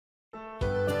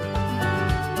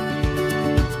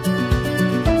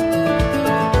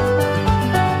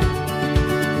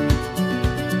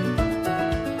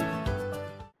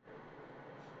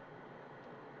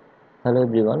Hello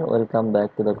everyone, welcome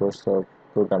back to the course of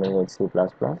Programming with C++.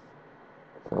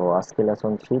 তো আজকে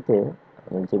lesson 3 তে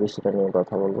আমি যে বিষয়টা নিয়ে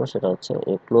কথা বলবো সেটা হচ্ছে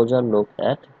এ ক্লোজার লুক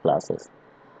অ্যাট ক্লাসেস,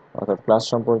 অর্থাৎ ক্লাস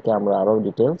সম্পর্কে আমরা আরো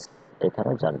ডিটেইলস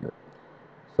এখানে জানব।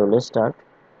 So let's start.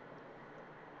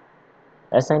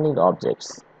 Assigning objects,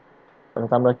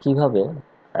 অর্থাৎ আমরা কিভাবে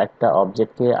একটা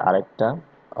অবজেক্টকে আরেকটা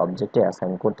অবজেক্টে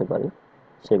অ্যাসাইন করতে পারি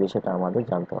সে বিষয়টা আমাদের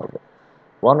জানতে হবে।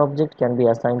 One object can be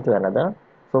assigned to another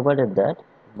provided that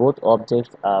both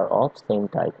objects are of same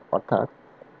type, অর্থাৎ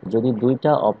যদি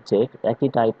দুইটা অবজেক্ট একই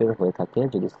টাইপের হয়ে থাকে,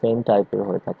 যদি সেম টাইপের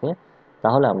হয়ে থাকে,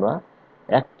 তাহলে আমরা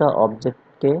একটা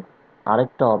অবজেক্টকে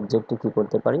আরেকটা অবজেক্টে কি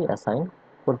করতে পারি, অ্যাসাইন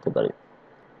করতে পারি।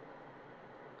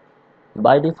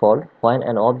 By default, when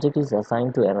an object is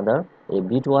assigned to another, a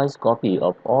bitwise copy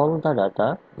of all the data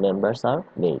members are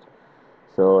made.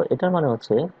 So এটার মানে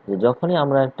হচ্ছে যে যখনই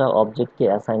আমরা একটা অবজেক্টকে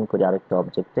অ্যাসাইন করি আরেকটা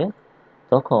অবজেক্টে,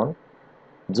 তখন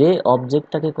যে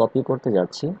অবজেক্টটাকে কপি করতে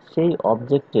যাচ্ছি সেই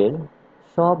অবজেক্টের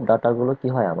সব ডাটাগুলো কি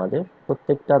হয়, আমাদের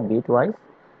প্রত্যেকটা বিট ওয়াইজ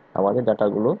আমাদের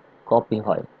ডাটাগুলো কপি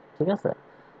হয়। ঠিক আছে?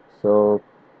 সো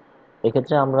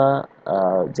এক্ষেত্রে আমরা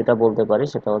যেটা বলতে পারি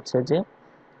সেটা হচ্ছে যে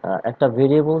একটা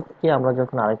ভেরিয়েবলকে আমরা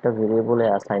যখন আরেকটা ভেরিয়েবলে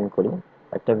অ্যাসাইন করি,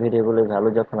 একটা ভেরিয়েবলের ভ্যালু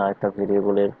যখন আরেকটা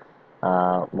ভেরিয়েবলের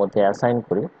মধ্যে অ্যাসাইন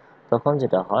করি, তখন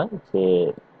যেটা হয় যে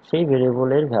সেই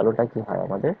ভেরিয়েবলের ভ্যালুটা কি হয়,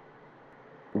 আমাদের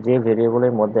যে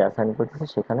ভেরিয়েবলের মধ্যে অ্যাসাইন করতেছি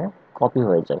সেখানে কপি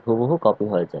হয়ে যায়, হুবহু কপি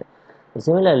হয়ে যায়।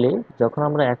 সিমিলারলি যখন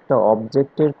আমরা একটা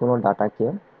অবজেক্টের কোনো ডাটাকে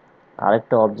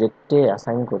আরেকটা অবজেক্টে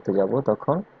অ্যাসাইন করতে যাব,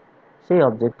 তখন সেই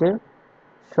অবজেক্টের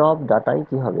সব ডাটাই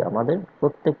কি হবে, আমাদের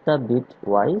প্রত্যেকটা বিট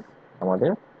ওয়াইজ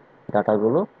আমাদের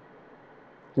ডাটাগুলো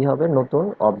কি হবে, নতুন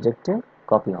অবজেক্টে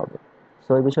কপি হবে।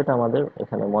 সো এই বিষয়টা আমাদের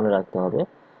এখানে মনে রাখতে হবে।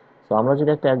 তো আমরা যদি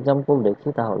একটা এক্সাম্পল দেখি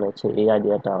তাহলে হচ্ছে এই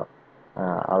আইডিয়াটা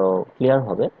আরো ক্লিয়ার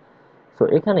হবে। তো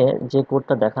এখানে যে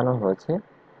কোডটা দেখানো হয়েছে,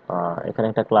 এখানে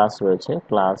একটা ক্লাস রয়েছে,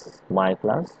 ক্লাস মাই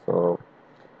ক্লাস। তো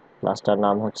ক্লাসটার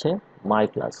নাম হচ্ছে মাই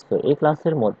ক্লাস। তো এই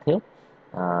ক্লাসের মধ্যে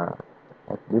আহ,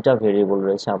 দুইটা ভেরিয়েবল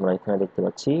রয়েছে, আমরা এখানে দেখতে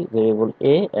পাচ্ছি ভেরিয়েবল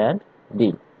এ অ্যান্ড বি,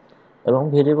 এবং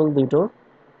ভেরিয়েবল দুটোর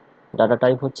ডাটা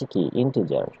টাইপ হচ্ছে কি,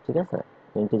 ইন্টিজার। ঠিক আছে?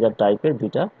 ইন্টিজার টাইপের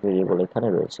দুইটা ভেরিয়েবল এখানে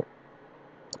রয়েছে।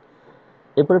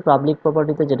 এরপরে পাবলিক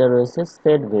প্রপার্টিতে যেটা রয়েছে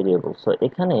সেট ভেরিয়েবল। সো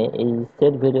এখানে এই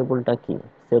সেট ভেরিয়েবলটা কি,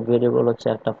 সেট ভেরিয়েবল হচ্ছে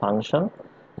একটা ফাংশন,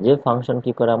 যে ফাংশন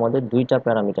কি করে, আমাদের দুইটা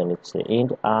প্যারামিটার নিচ্ছে,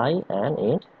 int I and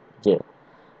int J.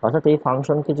 অর্থাৎ এই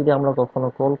ফাংশনকে যদি আমরা কখনো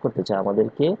কল করতে চাই,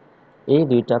 আমাদেরকে এই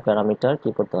দুইটা প্যারামিটার কি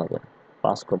করতে হবে,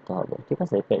 পাস করতে হবে। ঠিক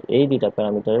আছে? এই দুইটা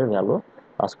প্যারামিটারের ভ্যালু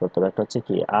পাস করতে হবে, একটা হচ্ছে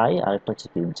কি আই আর একটা হচ্ছে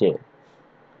কি জে।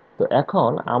 তো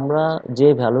এখন আমরা যে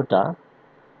ভ্যালুটা,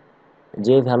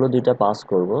 যে ভ্যালু দুইটা পাস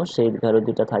করব, সেই ভ্যালু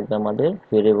দুইটা থাকবে আমাদের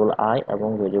ভেরিয়েবল আই এবং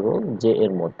ভেরিয়েবল জে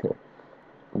এর মধ্যে।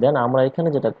 দেন আমরা এখানে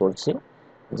যেটা করছি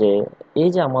যে এই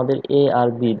যে আমাদের এ আর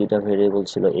বি দুইটা ভেরিয়েবল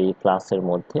ছিল এই ক্লাসের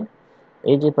মধ্যে,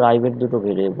 এই যে প্রাইভেট দুটো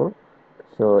ভেরিয়েবল,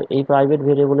 তো এই প্রাইভেট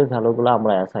ভেরিয়েবলের ভ্যালুগুলো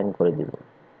আমরা অ্যাসাইন করে দিব,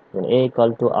 এ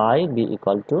equal to I, B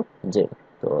equal to J.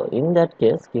 তো ইন দ্যাট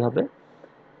কেস কি হবে,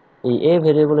 এই এ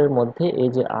ভেরিয়েবলের মধ্যে এই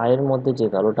যে আই এর মধ্যে যে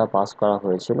ভ্যালুটা পাস করা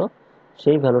হয়েছিল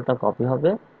সেই ভ্যালুটা কপি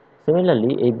হবে।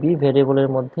 সিমিলারলি এই বি ভেরিয়েবলের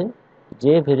মধ্যে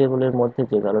যে ভেরিয়েবলের মধ্যে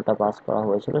যে ভ্যালুটা পাস করা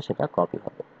হয়েছিল সেটা কপি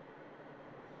হবে।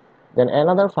 দেন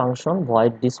another function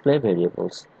void display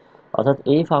variables, অর্থাৎ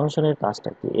এই ফাংশনের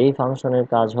কাজটা কি, এই ফাংশনের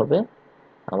কাজ হবে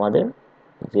আমাদের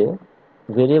যে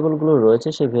ভেরিয়েবলগুলো রয়েছে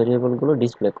সেই ভেরিয়েবলগুলো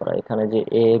ডিসপ্লে করা। এখানে যে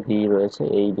এ বি রয়েছে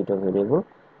এই দুটো ভেরিয়েবল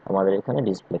আমাদের এখানে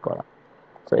ডিসপ্লে করা।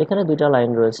 তো এখানে দুইটা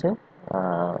লাইন রয়েছে,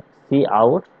 C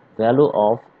out value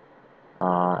of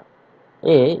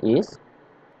A is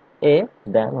a,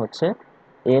 দেন হচ্ছে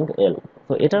এন্ড এল।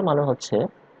 তো এটার মানে হচ্ছে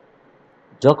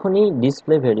যখনই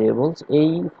ডিসপ্লে ভেরিয়েবলস এই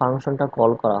ফাংশনটা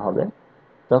কল করা হবে,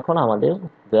 তখন আমাদের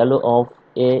ভ্যালু অফ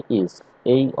এ ইজ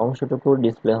এই অংশটুকু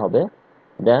ডিসপ্লে হবে।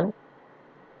 দেন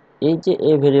এই যে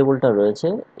এ ভেরিয়েবলটা রয়েছে,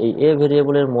 এই এ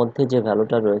ভেরিয়েবলের মধ্যে যে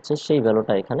ভ্যালুটা রয়েছে সেই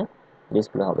ভ্যালুটা এখানে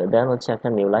ডিসপ্লে হবে। দেন হচ্ছে একটা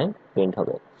নিউ লাইন প্রিন্ট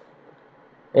হবে।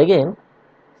 Again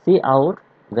C out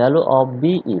value of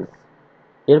B is,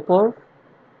 এরপর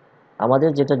আমাদের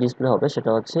যেটা ডিসপ্লে হবে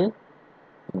সেটা হচ্ছে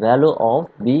ভ্যালু অফ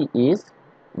বি ইজ,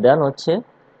 দেন হচ্ছে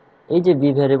এই যে বি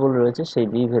ভ্যারিয়েবল রয়েছে সেই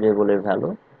বি ভ্যারিয়েবলের ভ্যালু,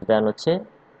 দেন হচ্ছে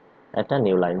একটা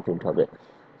নিউ লাইন প্রিন্ট হবে।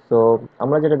 তো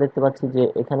আমরা যেটা দেখতে পাচ্ছি যে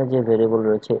এখানে যে ভেরিয়েবল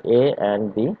রয়েছে এ অ্যান্ড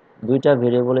বি, দুইটা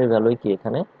ভেরিয়েবলের ভ্যালুই কি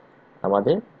এখানে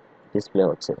আমাদের ডিসপ্লে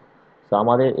হচ্ছে। তো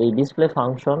আমাদের এই ডিসপ্লে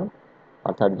ফাংশন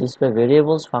অর্থাৎ ডিসপ্লে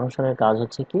ভেরিয়েবলস ফাংশনের কাজ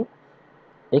হচ্ছে কি,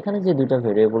 এখানে যে দুইটা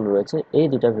ভেরিয়েবল রয়েছে এই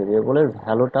দুইটা ভেরিয়েবলের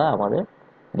ভ্যালুটা আমাদের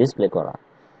ডিসপ্লে করা।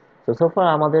 তো সোফার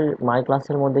আমাদের মাই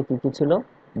ক্লাসের মধ্যে কি কি ছিল,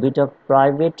 দুইটা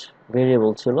প্রাইভেট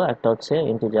ভেরিয়েবল ছিল, একটা হচ্ছে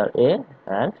integer A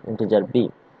and integer B,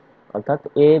 অর্থাৎ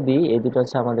এ বি এই দুটো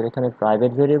হচ্ছে আমাদের এখানে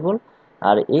প্রাইভেট ভেরিয়েবল,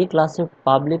 আর এই ক্লাসের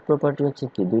পাবলিক প্রপার্টি হচ্ছে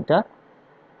কি দুইটা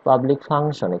পাবলিক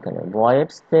ফাংশন, এখানে void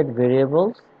set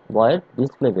variables, void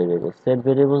display variables. Set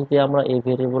variables দিয়ে আমরা এই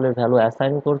ভেরিয়েবলের ভ্যালু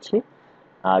অ্যাসাইন করছি,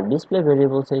 আর ডিসপ্লে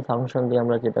ভেরিয়েবলস এই ফাংশন দিয়ে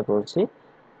আমরা যেটা করছি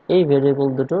এই ভেরিয়েবল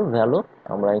দুটোর ভ্যালু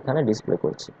আমরা এখানে ডিসপ্লে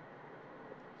করছি।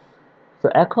 তো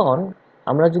এখন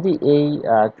আমরা যদি এই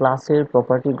ক্লাসের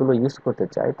প্রপার্টিগুলো ইউজ করতে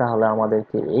চাই তাহলে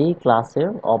আমাদেরকে এই ক্লাসের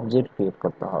অবজেক্ট ক্রিয়েট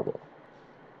করতে হবে।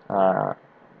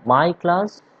 মাই ক্লাস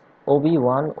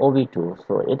ওবি1 ওবি2,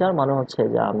 সো এটার মানে হচ্ছে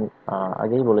যে আমি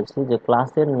আগেই বলেছি যে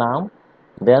ক্লাসের নাম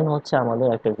দেন হচ্ছে আমাদের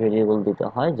একটা ভেরিয়েবল দিতে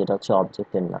হয় যেটা হচ্ছে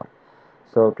অবজেক্টের নাম।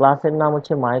 সো ক্লাসের নাম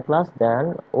হচ্ছে মাই ক্লাস দেন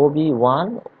ওবি1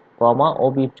 কমা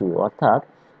ওবি2, অর্থাৎ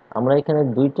আমরা এখানে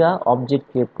দুইটা অবজেক্ট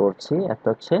ক্রিয়েট করছি, একটা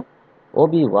হচ্ছে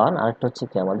ওবি1 আর একটা হচ্ছে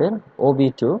কি আমাদের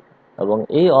ওবি2, এবং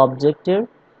এই অবজেক্ট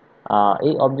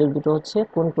দুটো হচ্ছে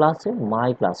কোন ক্লাসের, মাই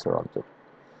ক্লাসের অবজেক্ট।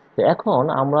 তো এখন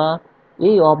আমরা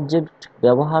এই অবজেক্ট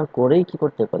ব্যবহার করেই কি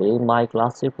করতে পারি, এই মাই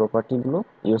ক্লাসের প্রপার্টিগুলো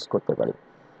ইউজ করতে পারি।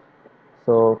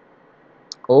 So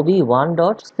ওবি1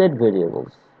 dot set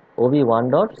variables, ওবি1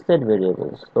 dot set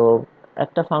variables, তো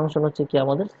একটা ফাংশন হচ্ছে কি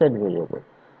আমাদের সেট ভেরিয়েবল।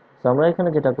 তো আমরা এখানে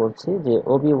যেটা করছি যে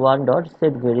ওবি1 ডট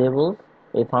সেট ভেরিয়েবলস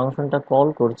এই ফাংশনটা কল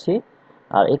করছি,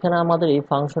 আর এখানে আমাদের এই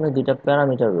ফাংশনে দুইটা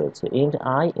প্যারামিটার রয়েছে, int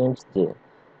I int J.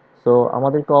 So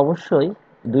আমাদেরকে অবশ্যই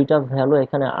দুইটা ভ্যালু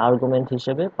এখানে আর্গুমেন্ট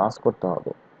হিসেবে পাস করতে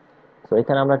হবে। তো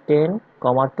এখানে আমরা 10,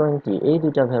 20 এই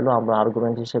দুইটা ভ্যালু আমরা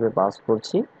আর্গুমেন্ট হিসেবে পাস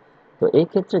করছি। তো এই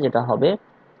ক্ষেত্রে যেটা হবে,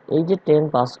 এই যে 10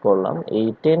 পাস করলাম, এই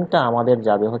 10টা আমাদের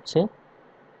যাবে হচ্ছে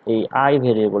এই আই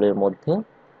ভেরিয়েবলের মধ্যে,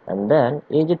 অ্যান্ড দেন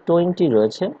এই যে 20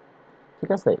 রয়েছে, ঠিক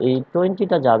আছে, এই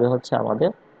 20টা যাবে হচ্ছে আমাদের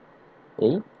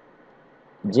এই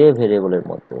জে ভেরিয়েবলের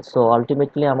মধ্যে। সো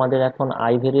আলটিমেটলি আমাদের এখন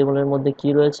আই ভেরিয়েবলের মধ্যে কি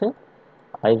রয়েছে,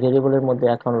 আই ভেরিয়েবলের মধ্যে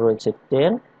এখন রয়েছে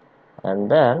 10, অ্যান্ড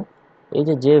দেন এই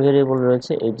যে জে ভেরিয়েবল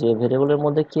রয়েছে এই জে ভেরিয়েবলের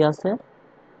মধ্যে কি আছে,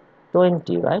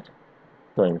 20, রাইট,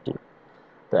 20।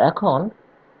 তো এখন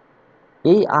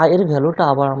এই আই এর ভ্যালুটা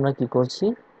আবার আমরা কি করছি,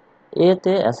 এ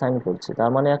তে অ্যাসাইন করছি।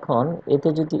 তার মানে এখন এতে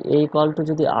যদি এ ইকুয়াল টু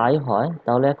যদি আই হয়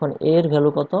তাহলে এখন এ এর ভ্যালু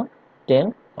কত, 10,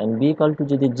 অ্যান্ড বি ইকুয়াল টু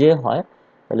যদি জে হয়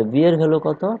তাহলে বি এর ভ্যালু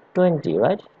কত, 20,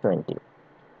 রাইট, 20।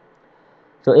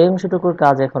 তো এই অংশটুকুর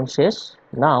কাজ এখন শেষ।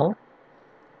 নাও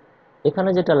এখানে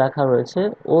যেটা লেখা রয়েছে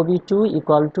ওবি2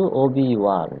 equal to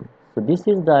ওবি1, so this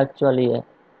is the actually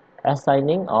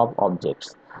assigning of objects.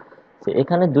 তো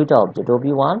এখানে দুইটা অবজেক্ট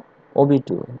ওবি1 ওবি2,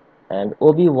 অ্যান্ড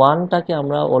ওবি1টাকে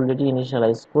আমরা অলরেডি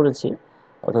ইনিশিয়ালাইজ করেছি,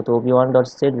 অর্থাৎ ওবি1 ডট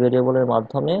সেট ভেরিয়েবলের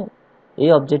মাধ্যমে এই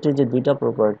অবজেক্টের যে দুইটা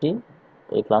প্রপার্টি,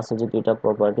 এই ক্লাসে যে দুইটা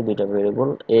প্রপার্টি, দুইটা ভেরিয়েবল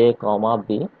এ কমা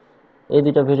বি, এই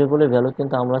দুইটা ভেরিয়েবলের ভ্যালু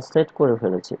কিন্তু আমরা সেট করে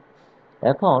ফেলেছি।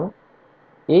 এখন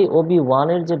এই ওবি1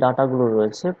 এর যে ডাটাগুলো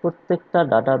রয়েছে প্রত্যেকটা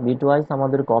ডাটা বিটওয়াইজ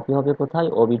আমাদের কপি হবে কোথায়,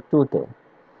 ওবি2 তে,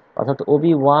 অর্থাৎ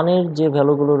ওবি1 এর যে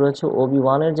ভ্যালুগুলো রয়েছে,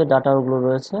 ওবি1 এর যে ডাটাগুলো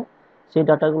রয়েছে সেই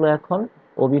ডাটাগুলো এখন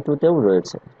ওবি2 তেও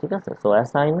রয়েছে, ঠিক আছে। So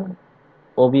assign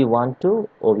ওবি1 two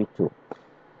ওবি2।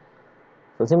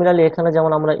 তো সিমিলারলি এখানে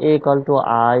যেমন আমরা এ equal to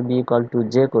I, B equal to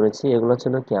J করেছি, এগুলো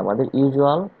ছিল কি আমাদের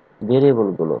ইউজুয়াল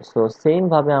ভেরিয়েবলগুলো। সো সেম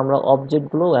ভাবে আমরা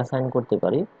অবজেক্টগুলো অ্যাসাইন করতে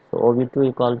পারি। So ওবি2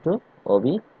 equal to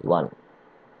ওবি1।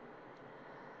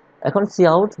 এখন C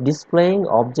out displaying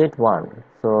object 1,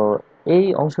 so এই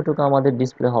অংশটুকু আমাদের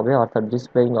ডিসপ্লে হবে, অর্থাৎ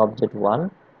ডিসপ্লেইং অবজেক্ট 1।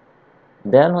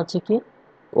 দেন হচ্ছে কি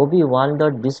ওবি1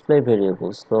 ডট ডিসপ্লে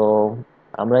ভেরিয়েবলস, তো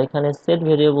আমরা এখানে সেট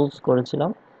ভেরিয়েবলস করেছিলাম,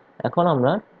 এখন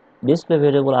আমরা ডিসপ্লে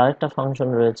ভেরিয়েবল আরেকটা ফাংশন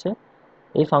রয়েছে,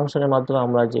 এই ফাংশনের মাধ্যমে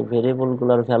আমরা যে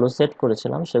ভেরিয়েবলগুলোর ভ্যালু সেট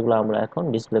করেছিলাম সেগুলো আমরা এখন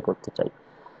ডিসপ্লে করতে চাই।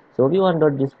 তো ওবি1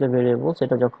 ডট ডিসপ্লে ভেরিয়েবলস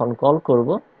এটা যখন কল করব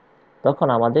তখন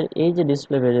আমাদের এই যে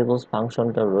ডিসপ্লে ভেরিয়েবলস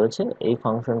ফাংশনটা রয়েছে এই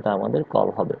ফাংশনটা আমাদের কল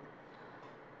হবে।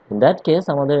 ইন দ্যাট কেস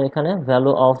আমাদের এখানে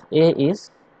ভ্যালু অফ এ ইজ,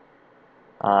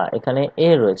 এখানে এ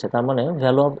রয়েছে, তার মানে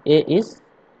ভ্যালু অফ এ ইজ,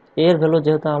 এর ভ্যালু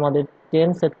যেহেতু আমাদের 10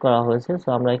 সেট করা হয়েছে, সো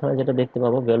আমরা এখানে যেটা দেখতে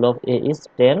পাবো value of A is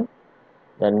 10,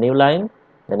 then new line,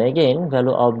 then again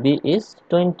value of B is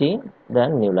 20, then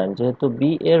new line, যেহেতু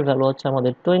বি এর ভ্যালু হচ্ছে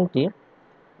আমাদের 20,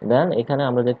 দেন এখানে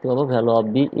আমরা দেখতে পাবো value of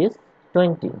B is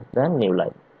 20, then new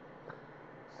line.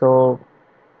 So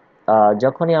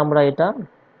যখনই আমরা এটা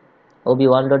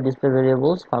ওবি1 dot display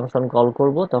variables function call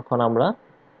করব তখন আমরা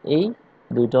এই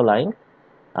দুটো লাইন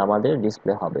আমাদের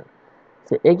ডিসপ্লে হবে।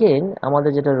 সো এগেইন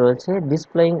আমাদের যেটা রয়েছে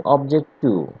ডিসপ্লেইং অবজেক্ট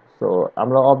 2, সো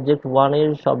আমরা অবজেক্ট 1 এর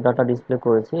সব ডাটা ডিসপ্লে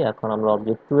করেছি, এখন আমরা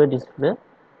অবজেক্ট 2 এ ডিসপ্লে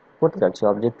করতে যাচ্ছি,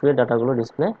 অবজেক্ট 2 এর ডাটাগুলো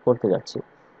ডিসপ্লে করতে যাচ্ছি।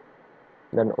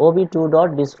 দেন ওবি2 ডট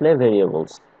ডিসপ্লে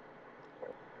ভেরিয়েবলস,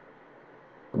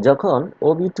 যখন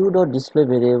ওবি2 ডট ডিসপ্লে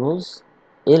ভেরিয়েবলস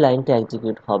এই লাইনটা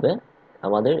এক্সিকিউট হবে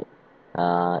আমাদের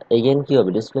এগেইন কি হবে,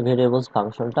 ডিসপ্লে ভেরিয়েবলস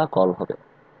ফাংশনটা কল হবে।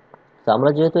 তো আমরা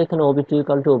যেহেতু এখানে ওবি2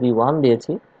 ইকুয়াল টু ওবি1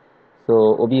 দিয়েছি, তো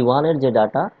ওবি1 এর যে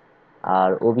ডাটা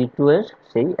আর ওবি2 এর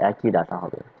সেই একই ডাটা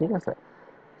হবে, ঠিক আছে।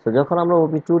 তো যখন আমরা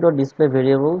ওবি2 ডট ডিসপ্লে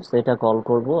ভেরিয়েবলস এটা কল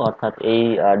করব, অর্থাৎ এই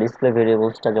ডিসপ্লে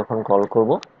ভেরিয়েবলসটা যখন কল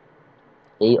করব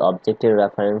এই অবজেক্টের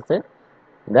রেফারেন্সে,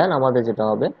 দেন আমাদের যেটা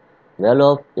হবে value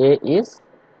of A is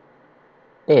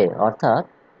a, অর্থাৎ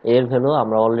এর ভ্যালু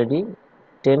আমরা অলরেডি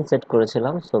 10 সেট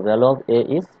করেছিলাম, so value of A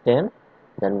is 10,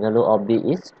 then value of B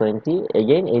is 20।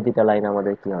 Again এই দুটা লাইন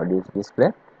আমাদের কি হবে, ডিসপ্লে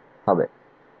হবে।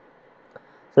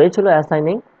 তো এই ছিল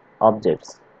অ্যাসাইনিং অবজেক্টস।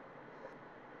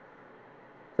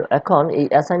 তো এখন এই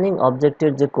অ্যাসাইনিং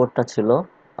অবজেক্টের যে কোডটা ছিল,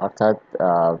 অর্থাৎ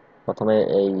প্রথমে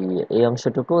এই এই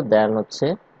অংশটুকু, দেন হচ্ছে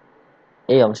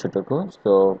এই অংশটুকু।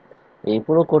 তো এই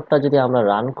পুরো কোডটা যদি আমরা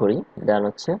রান করি, দেন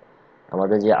হচ্ছে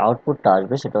আমাদের যে আউটপুটটা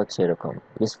আসবে সেটা হচ্ছে এরকম: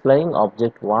 displaying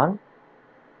object 1,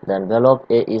 then value of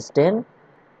a is 10,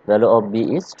 value of b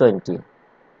is 20,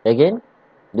 again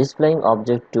displaying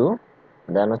object 2,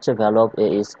 then হচ্ছে value of a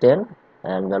is 10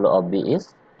 and value of b is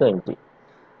 20।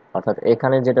 অর্থাৎ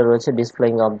এখানে যেটা রয়েছে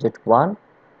displaying object 1,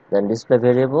 then display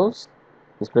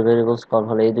variables call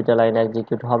হলে এই দুটো লাইন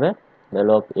এক্সিকিউট হবে,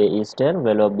 value of a is 10,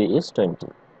 value of b is 20।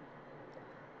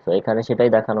 তো এখানে সেটাই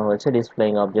দেখানো হয়েছে,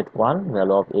 displaying object 1,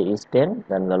 value of a is 10,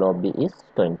 then value of b is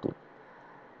 20,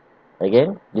 again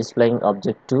displaying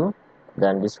object 2,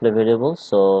 then display variables,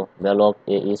 so value of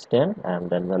a is 10 and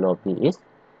then value of b is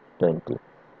 20,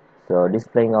 so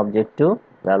displaying object 2,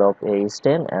 value of a is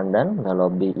 10 and then value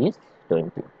of b is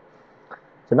 20।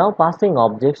 So now passing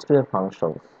objects to a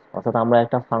function, অর্থাৎ আমরা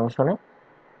একটা ফাংশনে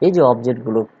এই যে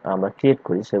অবজেক্টগুলো আমরা create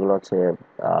করি সেগুলো হচ্ছে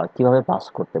কিভাবে পাস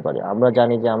করতে পারি। আমরা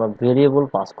জানি যে আমরা ভেরিয়েবল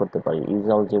পাস করতে পারি,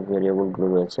 ইউজুয়াল যে ভেরিয়েবলগুলো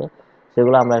রয়েছে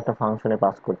সেগুলো আমরা একটা ফাংশনে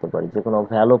পাস করতে পারি, যে কোনো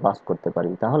ভ্যালু পাস করতে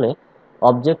পারি, তাহলে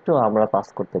অবজেক্টও আমরা পাস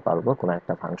করতে পারবো কোনো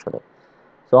একটা ফাংশনে।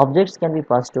 So objects can be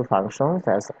passed to functions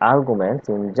as arguments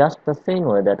in just the same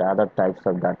way that other types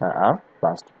of data are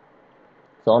passed.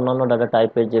 So অন্যান্য ডাটা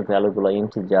টাইপের যে ভ্যালুগুলো,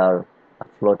 integer,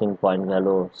 floating point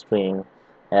value, string,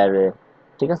 array,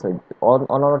 ঠিক আছে,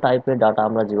 অন্যান্য টাইপের ডাটা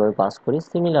আমরা যেভাবে পাস করি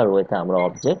সিমিলার ওয়েতে আমরা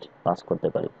অবজেক্ট পাস করতে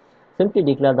পারি। Simply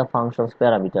declare the functions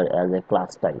parameter as a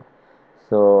class type.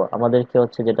 So আমাদেরকে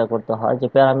হচ্ছে যেটা করতে হয় যে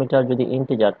প্যারামিটার যদি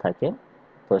ইন্টিজার থাকে,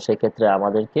 তো সেক্ষেত্রে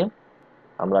আমাদেরকে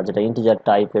আমরা যেটা ইন্টিজার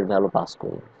টাইপের ভ্যালু পাস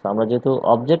করি, তো আমরা যেহেতু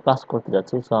অবজেক্ট পাস করতে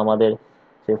যাচ্ছি, সো আমাদের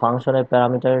সেই ফাংশনের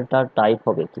প্যারামিটারটার টাইপ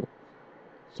হবে কি,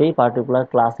 সেই পার্টিকুলার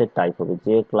ক্লাসের টাইপ হবে,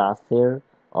 যে ক্লাসের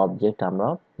অবজেক্ট আমরা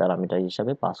প্যারামিটার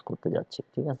হিসাবে পাস করতে যাচ্ছি,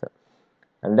 ঠিক আছে।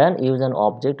 and then use an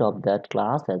object of that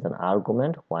class as an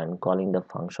argument when calling the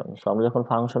function। So আমরা যখন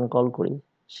ফাংশন কল করি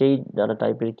সেই ডাটা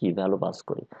টাইপের কি ভ্যালু পাস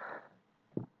করি।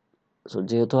 সো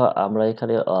যেহেতু আমরা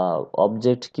এখানে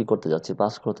অবজেক্ট কি করতে যাচ্ছি,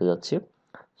 পাস করতে যাচ্ছি,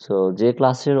 সো যে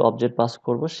ক্লাসের অবজেক্ট পাস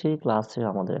করব সেই ক্লাসে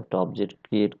আমাদের একটা অবজেক্ট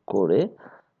ক্রিয়েট করে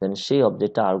দেন সেই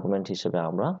অবজেক্টটা আর্গুমেন্ট হিসেবে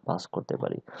আমরা পাস করতে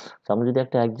পারি। সো আমরা যদি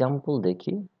একটা এক্সাম্পল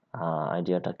দেখি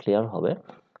আইডিয়াটা ক্লিয়ার হবে।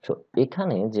 সো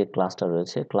এখানে যে ক্লাসটা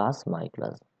রয়েছে ক্লাস মাই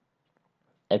ক্লাস,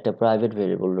 একটা প্রাইভেট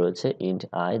ভেরিয়েবল রয়েছে int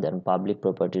I, then public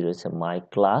property রয়েছে মাই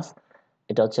ক্লাস,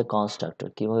 এটা হচ্ছে কনস্ট্রাক্টর।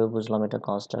 কিভাবে বুঝলাম এটা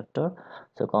কনস্ট্রাক্টর?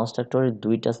 তো কনস্ট্রাক্টরের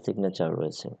দুইটা সিগনেচার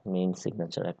রয়েছে, মেইন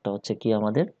সিগনেচার। একটা হচ্ছে কি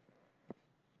আমাদের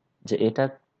যে এটা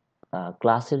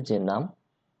ক্লাসের যে নাম,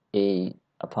 এই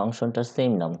ফাংশনটার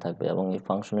সেম নাম থাকবে এবং এই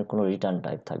ফাংশনের কোনো রিটার্ন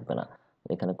টাইপ থাকবে না,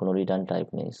 এখানে কোনো রিটার্ন টাইপ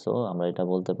নেই। সো আমরা এটা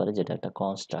বলতে পারি যে এটা একটা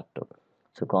কনস্ট্রাক্টর।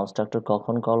 সো কনস্ট্রাক্টর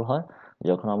কখন কল হয়,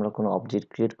 যখন আমরা কোনো অবজেক্ট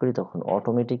ক্রিয়েট করি তখন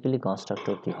অটোমেটিক্যালি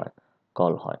কনস্ট্রাক্টর কি হয়,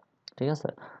 কল হয়, ঠিক আছে।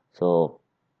 সো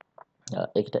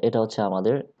এটা এটা হচ্ছে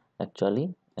আমাদের অ্যাকচুয়ালি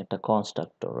একটা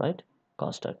কনস্ট্রাক্টর, রাইট,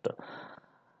 কনস্ট্রাক্টর।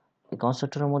 এই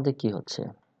কনস্ট্রাক্টরের মধ্যে কি হচ্ছে,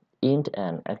 ইন্ট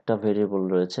n একটা ভেরিয়েবল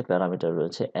রয়েছে, প্যারামিটার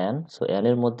রয়েছে n, সো n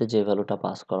এর মধ্যে যে ভ্যালুটা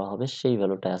পাস করা হবে সেই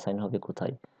ভ্যালুটা অ্যাসাইন হবে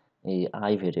কোথায়, এই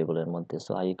i ভেরিয়েবলের মধ্যে,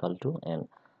 so i equal to n।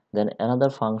 Then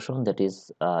another function that is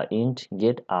int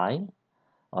gate i,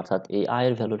 অর্থাৎ এই i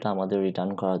এর ভ্যালুটা আমাদের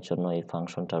রিটার্ন করার জন্য এই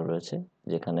ফাংশনটা রয়েছে,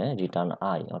 যেখানে রিটার্ন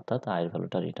i, অর্থাৎ i এর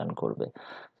ভ্যালুটা রিটার্ন করবে।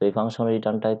 তো এই ফাংশনের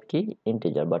রিটার্ন টাইপ কি,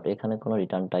 ইন্টিজার, বাট এখানে কোনো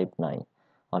রিটার্ন টাইপ নাই,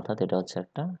 অর্থাৎ এটা হচ্ছে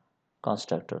একটা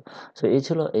কনস্ট্রাক্টর। সো এই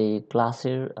ছিল এই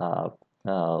ক্লাসের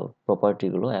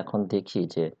প্রপার্টিগুলো। এখন দেখি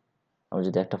যে আমরা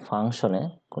যদি একটা ফাংশনে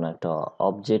কোনো একটা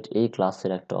অবজেক্ট, এই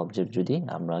ক্লাসের একটা অবজেক্ট যদি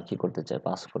আমরা কি করতে চাই,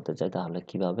 পাস করতে চাই, তাহলে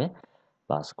কিভাবে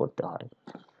পাস করতে হয়।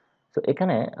 তো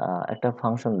এখানে একটা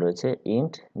ফাংশন রয়েছে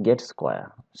ইন্ট গেট স্কোয়ার।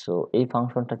 সো এই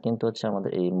ফাংশনটা কিন্তু হচ্ছে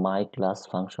আমাদের এই মাই ক্লাস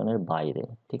ফাংশনের বাইরে,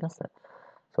 ঠিক আছে।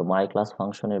 সো মাই ক্লাস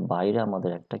ফাংশনের বাইরে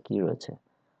আমাদের একটা কি রয়েছে,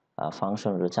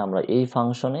 ফাংশন রয়েছে। আমরা এই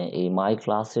ফাংশনে এই মাই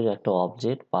ক্লাসের একটা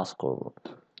অবজেক্ট পাস করব।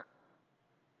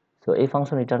 তো এই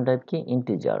ফাংশন রিটার্ন টাইপ কি,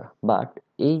 ইন্টিজার, বাট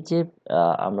এই যে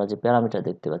আমরা যে প্যারামিটার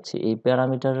দেখতে পাচ্ছি এই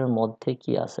প্যারামিটারের মধ্যে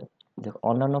কি আছে, দেখো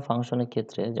অন্যান্য ফাংশনের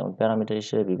ক্ষেত্রে যেমন প্যারামিটার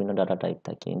হিসেবে বিভিন্ন ডাটা টাইপ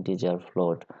থাকে, ইন্টিজার,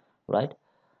 ফ্লোট, রাইট,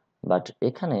 বাট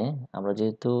এখানে আমরা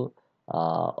যেহেতু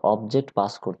অবজেক্ট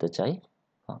পাস করতে চাই,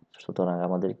 সুতরাং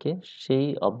আমাদেরকে সেই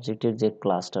অবজেক্টের যে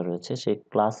ক্লাসটা রয়েছে সেই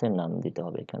ক্লাসের নাম দিতে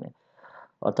হবে এখানে।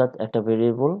 অর্থাৎ একটা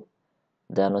ভেরিয়েবল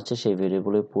দেন হচ্ছে সেই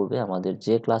ভেরিয়েবলের পূর্বে আমাদের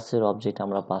যে ক্লাসের অবজেক্ট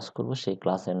আমরা পাস করব সেই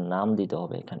ক্লাসের নাম দিতে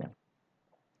হবে এখানে।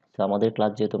 তো আমাদের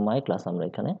ক্লাস যেহেতু মাই ক্লাস, আমরা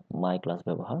এখানে মাই ক্লাস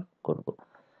ব্যবহার করব।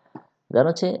 দেন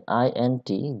হচ্ছে int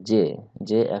যে,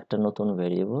 যে একটা নতুন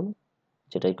ভেরিয়েবল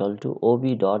যেটা equal to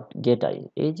Obi dot gate I,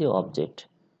 এই যে অবজেক্ট,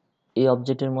 এই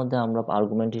অবজেক্টের মধ্যে আমরা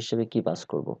আর্গুমেন্ট হিসেবে কি পাস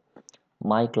করব,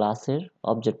 মাই ক্লাসের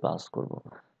অবজেক্ট পাস করব।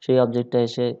 সেই অবজেক্টটা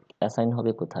এসে অ্যাসাইন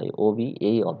হবে কোথায়, ওবি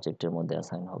এই অবজেক্টের মধ্যে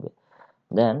অ্যাসাইন হবে।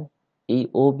 দেন এই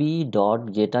ওবি ডট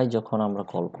গেটাই যখন আমরা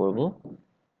কল করব,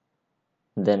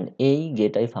 দেন এই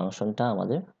গেটাই ফাংশনটা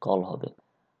আমাদের কল হবে,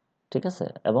 ঠিক আছে।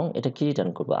 এবং এটা কি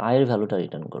রিটার্ন করবে, আই এর ভ্যালুটা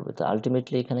রিটার্ন করবে। তো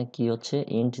আলটিমেটলি এখানে কি হচ্ছে,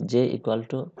 int J equal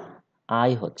to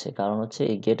I হচ্ছে, কারণ হচ্ছে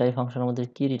এই গেট আই ফাংশন আমাদের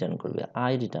কি রিটার্ন করবে,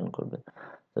 আই রিটার্ন করবে।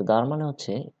 তো তার মানে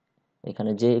হচ্ছে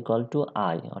এখানে জে ইকুয়াল টু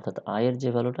আই, অর্থাৎ আই এর যে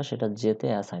ভ্যালুটা সেটা জেতে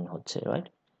অ্যাসাইন হচ্ছে, রাইট,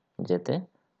 জেতে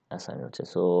অ্যাসাইন হচ্ছে।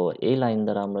 সো এই লাইন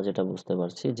দ্বারা আমরা যেটা বুঝতে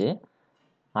পারছি যে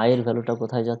আই এর ভ্যালুটা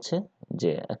কোথায় যাচ্ছে,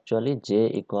 যে অ্যাকচুয়ালি জে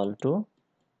ইকুয়াল টু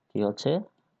কি হচ্ছে,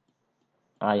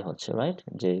 আই হচ্ছে, right,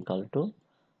 J equal to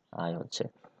I হচ্ছে।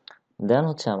 দেন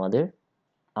হচ্ছে আমাদের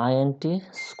int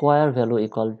square value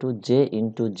equal to J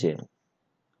into J.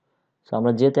 So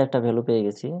আমরা জেতে একটা ভ্যালু পেয়ে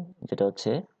গেছি যেটা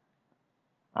হচ্ছে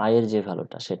আই এর যে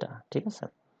ভ্যালুটা সেটা, ঠিক আছে।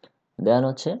 দেন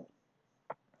হচ্ছে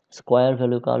square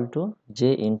value equal to J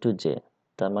into J,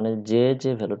 তার মানে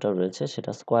যে ভ্যালুটা রয়েছে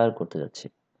সেটা স্কোয়ার করতে যাচ্ছি,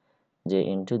 J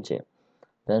into J.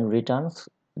 Then Returns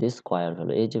this square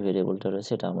value, এই যে ভেরিয়েবলটা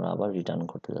রয়েছে এটা আমরা আবার রিটার্ন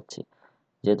করতে যাচ্ছি।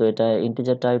 যেহেতু এটা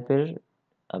ইন্টিজার টাইপের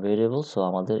ভেরিয়েবল, সো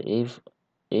আমাদের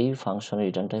এই ফাংশনের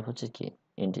রিটার্ন টাইপ হচ্ছে কি,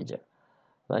 ইন্টিজার,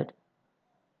 রাইট।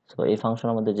 সো এই ফাংশন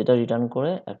আমাদের যেটা রিটার্ন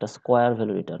করে একটা স্কোয়ার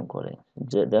ভ্যালু রিটার্ন করে,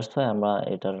 যে দ্যাটস ওয়াই আমরা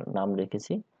এটার নাম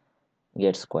রেখেছি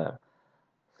গেট স্কোয়ার।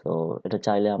 সো এটা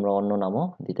চাইলে আমরা অন্য নামও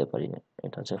দিতে পারি,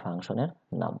 এটা হচ্ছে ফাংশনের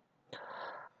নাম।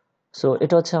 সো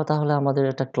এটা হচ্ছে তাহলে আমাদের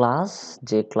একটা ক্লাস,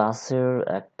 যে ক্লাসের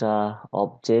একটা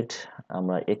অবজেক্ট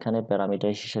আমরা এখানে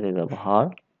প্যারামিটার হিসেবে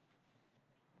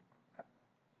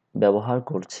ব্যবহার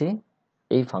করছি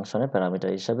এই ফাংশনের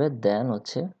প্যারামিটার হিসাবে। দেন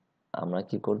হচ্ছে আমরা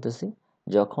কি করতেছি,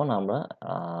 যখন আমরা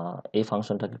এই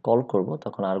ফাংশনটাকে কল করব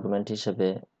তখন আর্গুমেন্ট হিসেবে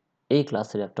এই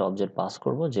ক্লাসের একটা অবজেক্ট পাস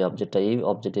করব, যে অবজেক্টটা এই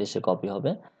অবজেক্টে এসে কপি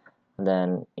হবে। দেন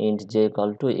ইন্ট জে কল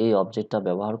টু এই অবজেক্টটা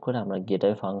ব্যবহার করে আমরা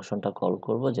গেটাই ফাংশনটা কল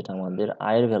করব, যেটা আমাদের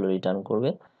আয়ের ভ্যালু রিটার্ন করবে।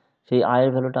 সেই আয়ের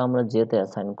ভ্যালুটা আমরা জেতে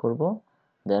অ্যাসাইন করব।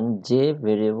 দেন যে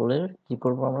ভেরিয়েবলের কি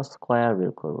করব, আমরা স্কোয়ার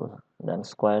বের করব। দেন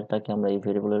স্কোয়ারটাকে আমরা এই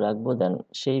ভেরিয়েবলে রাখবো, দেন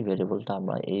সেই ভেরিয়েবলটা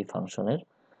আমরা এই ফাংশনের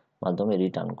মাধ্যমে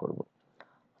রিটার্ন করব।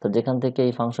 তো যেখান থেকে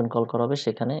এই ফাংশন কল করা হবে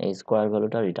সেখানে এই স্কোয়ার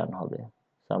ভ্যালুটা রিটার্ন হবে।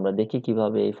 তো আমরা দেখি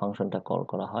কিভাবে এই ফাংশনটা কল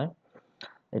করা হয়।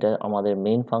 এটা আমাদের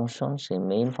মেইন ফাংশন, সেই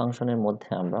মেইন ফাংশনের মধ্যে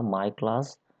আমরা my class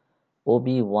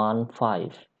ob1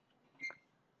 5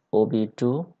 ob2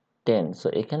 10, so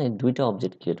এখানে দুইটা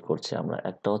অবজেক্ট ক্রিয়েট করছি আমরা,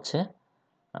 একটা হচ্ছে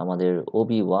আমাদের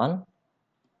ob1,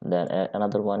 then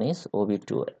another one is ob2।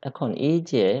 এখন এই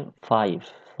যে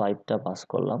 5টা পাস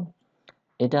করলাম,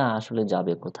 এটা আসলে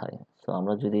যাবে কোথায়। তো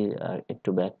আমরা যদি একটু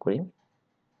ব্যাক করি,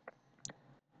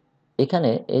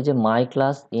 এখানে এই যে মাই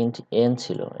ক্লাস ইন্ট এন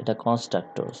ছিল, এটা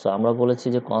কনস্ট্রাক্টর। সো আমরা বলেছি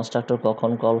যে কনস্ট্রাক্টর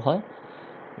কখন কল হয়,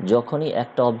 যখনই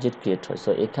একটা অবজেক্ট ক্রিয়েট হয়।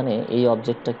 সো এখানে এই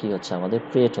অবজেক্টটা কি হচ্ছে, আমাদের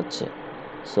ক্রিয়েট হচ্ছে।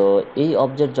 সো এই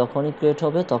অবজেক্ট যখনই ক্রিয়েট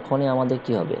হবে তখনই আমাদের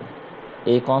কি হবে,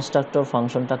 এই কনস্ট্রাক্টর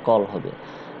ফাংশনটা কল হবে।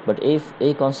 বাট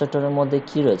এই কনস্ট্রাক্টরের মধ্যে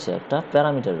কি রয়েছে, একটা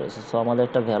প্যারামিটার রয়েছে। সো আমাদের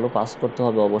একটা ভ্যালু পাস করতে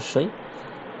হবে অবশ্যই।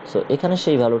 সো এখানে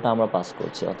সেই ভ্যালুটা আমরা পাস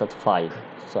করছি, অর্থাৎ 5।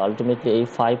 সো আলটিমেটলি এই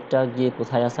 5টা গিয়ে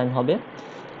কোথায় অ্যাসাইন হবে,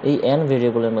 এই এন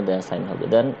ভেরিয়েবলের মধ্যে অ্যাসাইন হবে।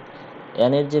 দেন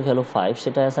এন এর যে ভ্যালু 5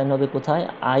 সেটা অ্যাসাইন হবে কোথায়,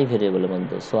 আই ভেরিয়েবলের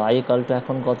মধ্যে। সো আই ইকাল টু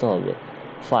এখন কত হবে,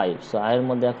 5। সো আই এর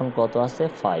মধ্যে এখন কত আছে,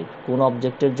 5। কোন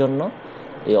অবজেক্টের জন্য,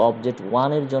 এই অবজেক্ট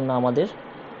 1 এর জন্য আমাদের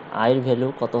আই এর ভ্যালু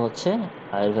কত হচ্ছে,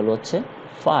 আই এর ভ্যালু হচ্ছে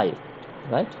 5,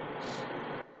 রাইট।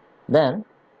 দেন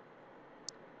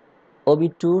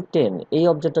ob2 10, এই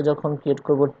অবজেক্টটা যখন ক্রিয়েট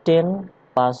করব 10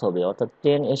 পাস হবে, অর্থাৎ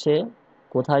 10 এসে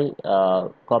কোথায়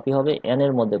কপি হবে, এন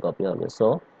এর মধ্যে কপি হবে। সো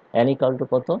এন ইকাল টু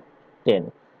কত, 10।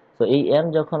 তো এই এন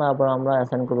যখন আবার আমরা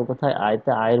অ্যাসাইন করবো কোথায়, আইতে,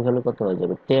 আই এর ভ্যালু কত হয়ে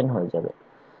যাবে, 10 হয়ে যাবে।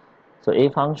 সো এই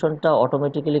ফাংশনটা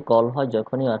অটোমেটিক্যালি কল হয়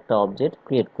যখনই একটা অবজেক্ট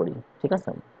ক্রিয়েট করি, ঠিক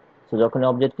আছে। সো যখনই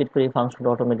অবজেক্ট ক্রিয়েট করি এই ফাংশনটা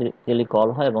অটোমেটিক্যালি কল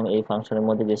হয়, এবং এই ফাংশনের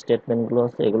মধ্যে যে স্টেটমেন্টগুলো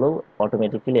আছে এগুলো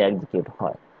অটোমেটিক্যালি এক্সিকিউট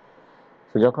হয়।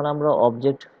 তো যখন আমরা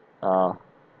অবজেক্ট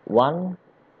 1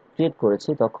 ক্রিয়েট করেছি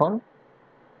তখন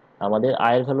আমাদের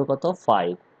আই এর ভ্যালু কত,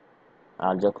 5।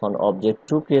 আর যখন অবজেক্ট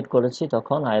 2 ক্রিয়েট করেছি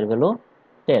তখন আই এর ভ্যালু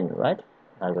 10, রাইট,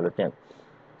 আই এর value 10।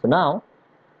 So now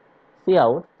see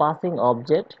out passing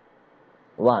object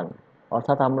 1.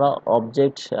 অর্থাৎ আমরা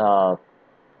অবজেক্ট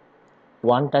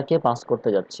ওয়ানটাকে পাস করতে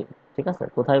যাচ্ছি। ঠিক আছে,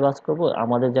 কোথায় পাস করব?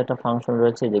 আমাদের যে একটা ফাংশন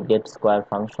রয়েছে, যে গেট স্কোয়ার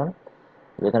ফাংশন,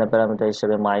 যেখানে প্যারামিটার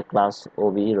হিসেবে মাই ক্লাস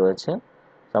ওবি রয়েছে।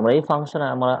 তো আমরা এই ফাংশনে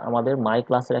আমরা আমাদের মাই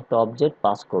ক্লাসের একটা অবজেক্ট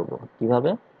পাস করব।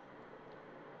 কিভাবে?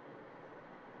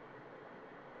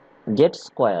 গেট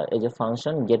স্কোয়ার, এই যে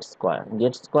function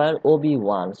gate square Obi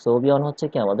one. So Obi one হচ্ছে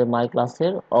কি আমাদের মাই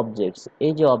ক্লাসের অবজেক্টস।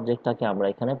 এই যে অবজেক্টটাকে আমরা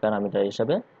এখানে প্যারামিটার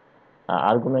হিসেবে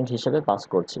আর্গুমেন্ট হিসেবে পাস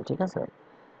করছি। ঠিক আছে,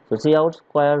 তো সি আউট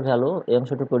স্কোয়ার ভ্যালু এই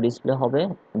অংশটুকু ডিসপ্লে হবে।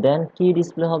 দেন কি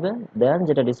ডিসপ্লে হবে? দেন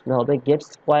যেটা ডিসপ্লে হবে, গেট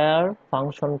স্কোয়ার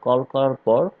ফাংশন কল করার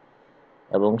পর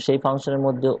এবং সেই ফাংশনের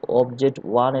মধ্যে অবজেক্ট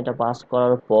ওয়ান এটা পাস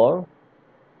করার পর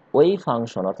ওই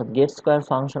ফাংশন অর্থাৎ গেট স্কোয়ার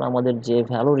ফাংশন আমাদের যে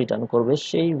ভ্যালু রিটার্ন করবে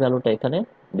সেই ভ্যালুটা এখানে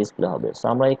ডিসপ্লে হবে। সো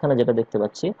আমরা এখানে যেটা দেখতে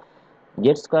পাচ্ছি,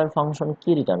 গেট স্কোয়ার ফাংশন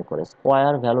কি রিটার্ন করে?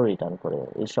 স্কোয়ার ভ্যালু রিটার্ন করে।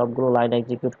 এই সবগুলো লাইন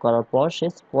এক্সিকিউট করার পর সে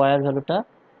স্কোয়ার ভ্যালুটা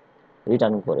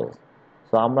রিটার্ন করে।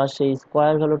 তো আমরা সেই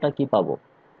স্কোয়ার ভ্যালুটা কি পাবো?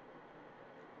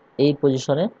 এই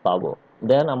পজিশনে পাবো।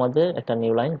 দেন আমাদের একটা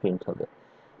নিউ লাইন প্রিন্ট হবে।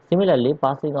 Similarly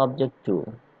passing object to,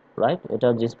 right, এটা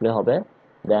ডিসপ্লে হবে।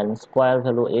 দেন স্কোয়ার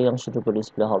ভ্যালু এই অংশটুকু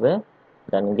ডিসপ্লে হবে।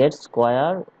 দেন গেট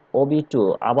স্কোয়ার ওবি টু,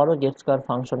 আবারও গেট স্কোয়ার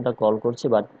ফাংশনটা কল করছি,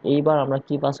 বাট এইবার আমরা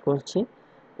কি পাস করছি?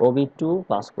 ওবি টু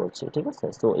পাস করছি। ঠিক আছে,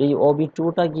 তো এই ওবি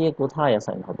টুটা গিয়ে কোথায়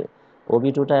অ্যাসাইন হবে? ওবি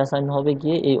টুটা অ্যাসাইন হবে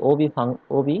গিয়ে এই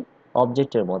ওবি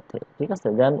অবজেক্টের মধ্যে। ঠিক আছে,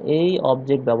 দেন এই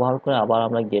অবজেক্ট ব্যবহার করে আবার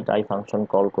আমরা গেট আই ফাংশন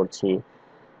কল করছি।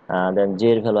 দেন জে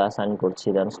এর ভ্যালু অ্যাসাইন করছি,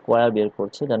 দেন স্কোয়ার বের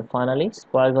করছি, দেন ফাইনালি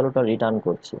স্কোয়ার ভ্যালুটা রিটার্ন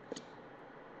করছি।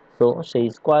 তো সেই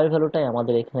স্কোয়ার ভ্যালুটাই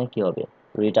আমাদের এখানে কি হবে?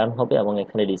 রিটার্ন হবে এবং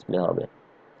এখানে ডিসপ্লে হবে।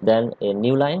 দেন এ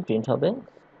নিউ লাইন প্রিন্ট হবে,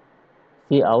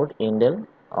 সি আউট ইন্ডেল,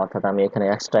 অর্থাৎ আমি এখানে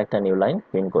এক্সট্রা একটা নিউ লাইন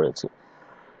প্রিন্ট করেছি।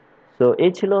 তো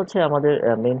এই ছিল হচ্ছে আমাদের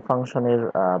মেইন ফাংশনের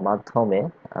মাধ্যমে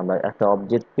আমরা একটা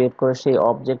অবজেক্ট ক্রিয়েট করে সেই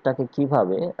অবজেক্টটাকে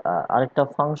কিভাবে আরেকটা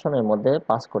ফাংশনের মধ্যে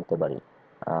পাস করতে পারি,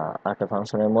 আরেকটা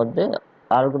ফাংশনের মধ্যে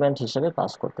আর্গুমেন্ট হিসেবে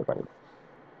পাস করতে পারি।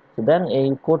 দেন এই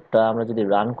কোডটা আমরা যদি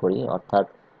রান করি, অর্থাৎ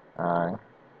আহ,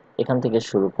 এখান থেকে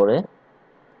শুরু করে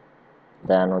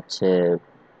দেন হচ্ছে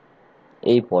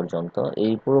এই পর্যন্ত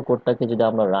এই পুরো কোডটাকে যদি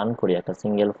আমরা রান করি একটা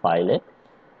সিঙ্গেল ফাইলে,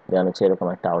 দেন হচ্ছে এরকম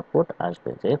একটা আউটপুট আসবে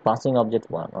যে পাসিং অবজেক্ট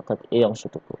ওয়ান, অর্থাৎ এই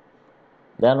অংশটুকু।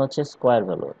 দেন হচ্ছে স্কোয়ার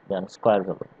ভ্যালু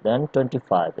দেন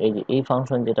 25, এই যে এই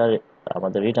ফাংশন যেটা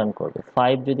আমাদের রিটার্ন করবে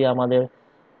 5 যদি আমাদের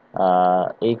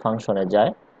এই ফাংশনে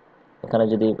যায়, এখানে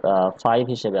যদি 5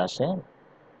 হিসেবে আসে,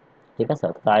 ঠিক আছে,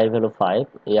 আই এর ভ্যালু 5,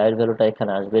 এই আই এর ভ্যালুটা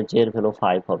এখানে আসবে, জে এর ভ্যালু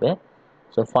 5 হবে।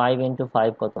 সো 5 ইন্টু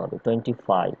 5 কত হবে?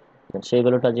 25। সেই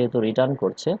ভ্যালুটা যেহেতু রিটার্ন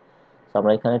করছে, তো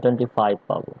আমরা এখানে 25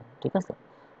 পাবো। ঠিক আছে,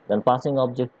 দেন পাসিং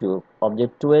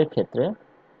অবজেক্ট টু এর ক্ষেত্রে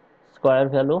স্কোয়ার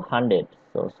ভ্যালু 100।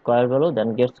 তো স্কোয়ার ভ্যালু দেন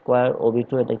গেট স্কোয়ার ওবি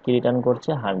টু, এটা কি রিটার্ন করছে?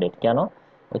 100। কেন?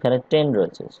 এখানে 10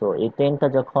 রয়েছে। সো এই 10টা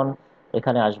যখন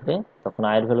এখানে আসবে তখন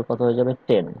আই এর ভ্যালু কত হয়ে যাবে?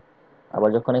 10। আবার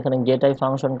যখন এখানে গেট আই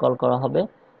ফাংশন কল করা হবে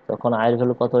তখন আই এর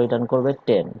ভ্যালু কত রিটার্ন করবে?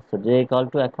 10। সো জে ইকুয়াল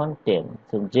টু এখন 10,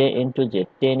 so J into J,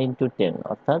 10 into 10,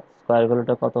 অর্থাৎ স্কোয়ার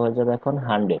ভ্যালুটা কত হয়ে যাবে এখন?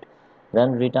 100। দেন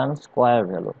return square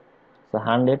value, so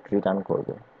 100 return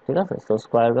করবে। ঠিক আছে, সো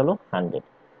স্কোয়ার ভ্যালু 100।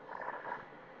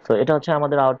 সো এটা হচ্ছে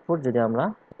আমাদের আউটপুট যদি আমরা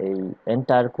এই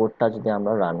এন্টায়ার কোডটা যদি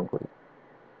আমরা রান করি।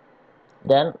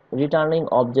 দেন returning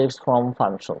objects from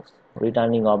functions,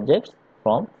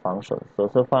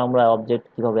 so far আমরা অবজেক্ট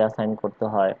কিভাবে অ্যাসাইন করতে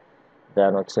হয়,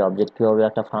 দেন হচ্ছে অবজেক্ট কিভাবে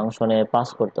একটা ফাংশনে পাস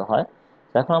করতে হয়।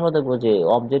 এখন আমরা দেখবো যে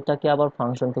অবজেক্টটাকে আবার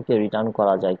ফাংশন থেকে রিটার্ন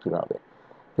করা যায় কিভাবে।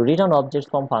 To return objects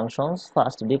from functions,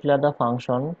 first declare the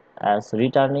function as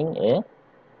returning A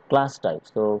class type.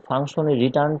 তো ফাংশনের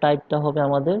রিটার্ন টাইপটা হবে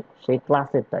আমাদের সেই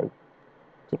ক্লাসের টাইপ।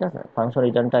 ঠিক আছে, ফাংশন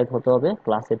রিটার্ন টাইপ হতে হবে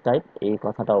ক্লাসের টাইপ, এই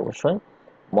কথাটা অবশ্যই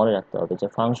মনে রাখতে হবে যে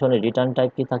ফাংশনের রিটার্ন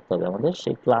টাইপ কি থাকতে হবে আমাদের?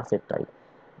 সেই ক্লাসের টাইপ,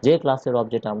 যে ক্লাসের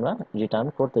অবজেক্ট আমরা রিটার্ন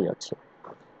করতে যাচ্ছি।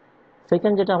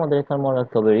 সেকেন্ড যেটা আমাদের এখানে মনে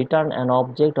রাখতে হবে, return an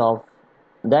object of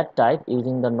that type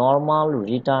using the normal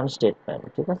return statement.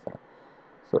 ঠিক আছে,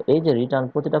 তো এই যে রিটার্ন,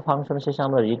 প্রতিটা ফাংশনের শেষে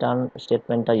আমরা রিটার্ন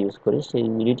স্টেটমেন্টটা ইউজ করি, সেই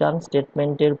রিটার্ন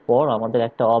স্টেটমেন্টের পর আমাদের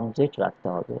একটা অবজেক্ট রাখতে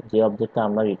হবে যে অবজেক্টটা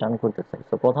আমরা রিটার্ন করতে চাই।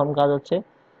 তো প্রথম কাজ হচ্ছে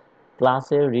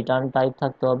ক্লাসের রিটার্ন টাইপ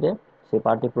থাকতে হবে সেই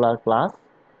পার্টিকুলার ক্লাস।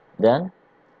 দেন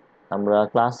আমরা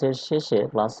ক্লাসের শেষে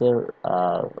ক্লাসের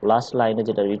লাস্ট লাইনে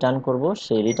যেটা রিটার্ন করব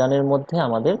সেই রিটার্নের মধ্যে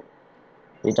আমাদের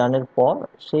রিটার্নের পর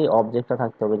সেই অবজেক্টটা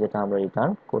থাকতে হবে যেটা আমরা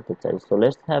রিটার্ন করতে চাই। So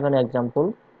let's have an example.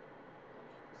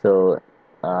 So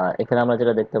এখানে আমরা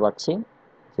যেটা দেখতে পাচ্ছি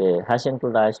যে hash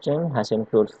include I string, hash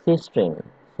include C string.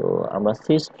 তো আমরা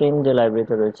সি স্ট্রিং যে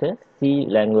লাইব্রেরিটা রয়েছে সি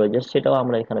ল্যাঙ্গুয়েজের, সেটাও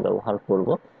আমরা এখানে ব্যবহার করব,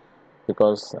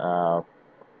 বিকজ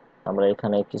আমরা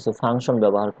এখানে কিছু ফাংশন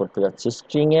ব্যবহার করতে যাচ্ছি,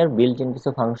 স্ট্রিং এর বিল্ট ইন কিছু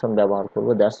ফাংশন ব্যবহার করব,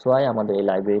 দ্যাটস ওয়াই আমাদের এই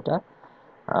লাইব্রেরিটা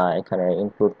এখানে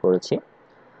ইনক্লুড করেছি।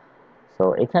 তো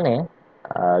এখানে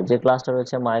যে ক্লাসটা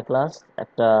রয়েছে মাই ক্লাস,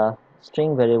 একটা স্ট্রিং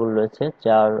ভেরিয়েবল রয়েছে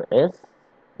 4s,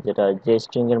 যেটা যে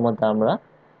স্ট্রিং এর মধ্যে আমরা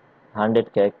 100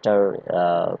 ক্যারেক্টার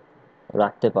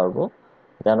রাখতে পারবো।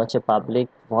 দেন হচ্ছে পাবলিক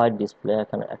ভয়েড ডিসপ্লে,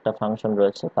 এখানে একটা ফাংশন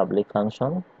রয়েছে public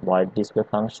function void display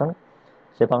function.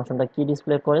 সে ফাংশনটা কি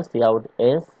ডিসপ্লে করে, সি আউট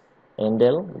এস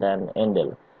এন্ডেল দেন এন্ডেল,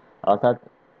 অর্থাৎ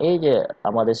এই যে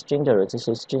আমাদের স্ট্রিংটা রয়েছে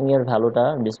সেই স্ট্রিং এর ভ্যালুটা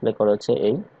ডিসপ্লে করে হচ্ছে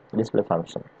এই display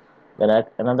function. Then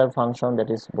another function that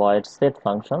is void set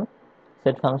function,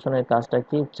 set ফাংশনের কাজটা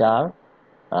কি, চার,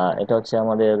 এটা হচ্ছে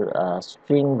আমাদের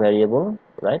স্ট্রিং ভ্যারিয়েবল,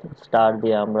 রাইট, স্টার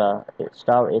দিয়ে আমরা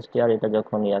স্টার এসটিআর এটা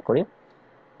যখন করি,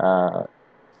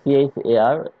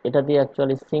 CHAR এটা দিয়ে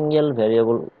অ্যাকচুয়ালি সিঙ্গেল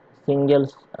ভ্যারিয়েবল সিঙ্গেল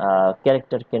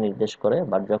ক্যারেক্টারকে নির্দেশ করে,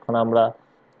 বাট যখন আমরা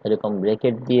এরকম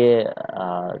ব্রেকেট দিয়ে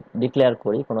ডিক্লেয়ার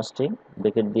করি কোনো স্ট্রিং,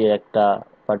 ব্রেকেট দিয়ে একটা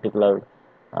পার্টিকুলার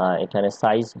এখানে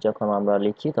সাইজ যখন আমরা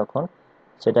লিখি তখন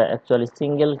সেটা অ্যাকচুয়ালি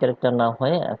সিঙ্গেল ক্যারেক্টার না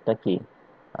হয়ে একটা কি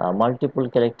মাল্টিপল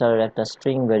ক্যারেক্টারের একটা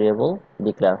স্ট্রিং ভেরিয়েবল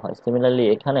ডিক্লেয়ার হয়। সিমিলারলি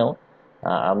এখানেও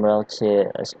আমরা হচ্ছে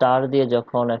স্টার দিয়ে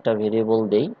যখন একটা ভেরিয়েবল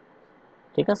দেই,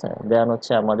 ঠিক আছে, দেন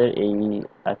হচ্ছে আমাদের এই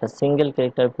একটা সিঙ্গেল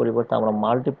ক্যারেক্টারের পরিবর্তে আমরা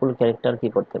মাল্টিপল ক্যারেক্টার কি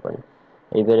করতে পারি,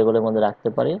 এই ভেরিয়েবলের মধ্যে রাখতে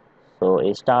পারি। তো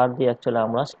এই স্টার দিয়ে অ্যাকচুয়ালি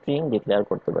আমরা স্ট্রিং ডিক্লেয়ার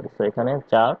করতে পারি। তো এখানে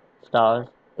চার স্টার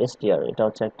এসটিআর এটা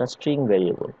হচ্ছে একটা স্ট্রিং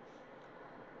ভেরিয়েবল।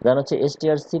 দেন হচ্ছে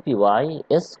এসটিআর সিপিওয়াই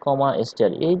এস কমা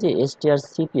এসটিআর, এই যে এসটিআর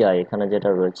সিপিআই এখানে যেটা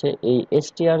রয়েছে, এই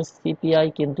এসটিআর সিপিআই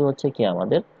কিন্তু হচ্ছে কি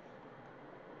আমাদের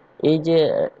এই যে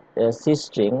সি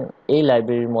স্ট্রিং এই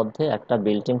লাইব্রেরির মধ্যে একটা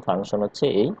বিল্ট ইন ফাংশন হচ্ছে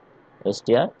এই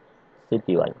এসটিআর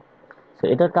সিপিওয়াই। তো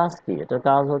এটার কাজ কি, এটার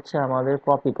কাজ হচ্ছে আমাদের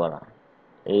কপি করা,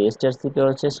 এই এসটিআর সিপিআই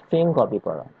হচ্ছে স্ট্রিং কপি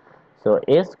করা। তো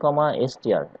এস কমা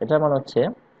এসটিআর এটার মানে হচ্ছে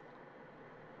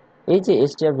এই যে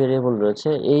এসটিআর ভেরিয়েবল রয়েছে,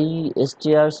 এই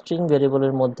এসটিআর স্ট্রিং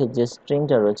ভেরিয়েবলের মধ্যে যে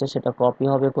স্ট্রিংটা রয়েছে সেটা কপি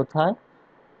হবে কোথায়,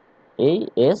 এই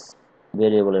এস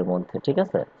ভেরিয়েবলের মধ্যে, ঠিক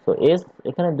আছে। তো এস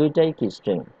এখানে দুইটাই কি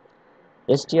স্ট্রিং,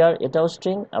 এসটিআর এটাও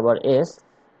স্ট্রিং, আবার এস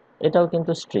এটাও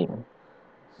কিন্তু স্ট্রিং।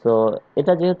 সো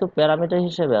এটা যেহেতু প্যারামিটার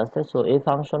হিসেবে আছে, সো এই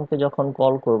ফাংশনকে যখন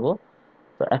কল করব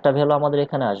তো একটা ভ্যালু আমাদের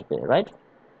এখানে আসবে, রাইট।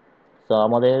 তো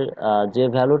আমাদের যে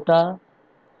ভ্যালুটা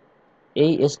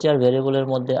এই এসটিআর ভেরিয়েবলের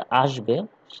মধ্যে আসবে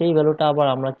সেই ভ্যালুটা আবার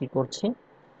আমরা কি করছি,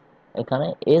 এখানে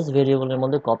এস ভেরিয়েবলের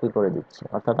মধ্যে কপি করে দিচ্ছি,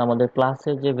 অর্থাৎ আমাদের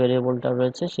ক্লাসের যে ভেরিয়েবলটা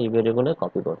রয়েছে সেই ভেরিয়েবলে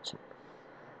কপি করছি।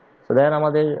 তো দেন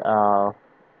আমাদের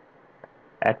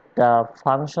একটা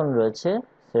ফাংশন রয়েছে,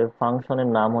 সেই ফাংশনের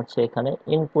নাম হচ্ছে এখানে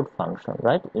input function,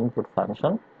 right, input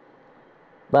function.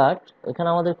 But এখানে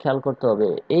আমাদের খেয়াল করতে হবে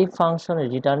এই ফাংশনের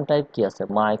রিটার্ন টাইপ কি আছে,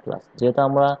 মাই ক্লাস, যেহেতু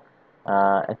আমরা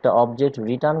একটা অবজেক্ট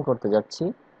রিটার্ন করতে যাচ্ছি,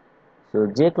 তো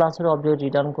যে ক্লাসের অবজেক্ট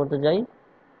রিটার্ন করতে যাই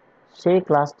সেই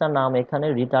ক্লাসটার নাম এখানে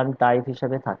রিটার্ন টাইপ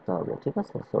হিসেবে থাকতে হবে, ঠিক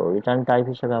আছে। তো রিটার্ন টাইপ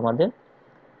হিসেবে আমাদের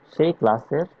সেই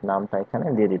ক্লাসের নামটা এখানে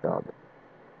দিয়ে দিতে হবে।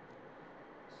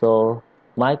 সো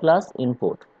মাই ক্লাস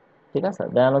ইনপুট, ঠিক আছে।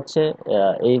 দেন হচ্ছে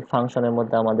এই ফাংশনের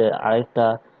মধ্যে আমাদের আরেকটা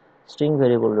স্ট্রিং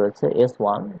ভেরিয়েবল রয়েছে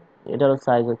s1, এটার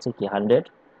সাইজ হচ্ছে কি 100।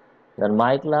 দেন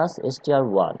মাই ক্লাস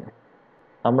str1,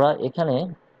 আমরা এখানে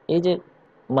এই যে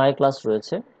মাই ক্লাস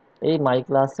রয়েছে এই মাই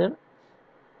ক্লাসের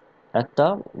একটা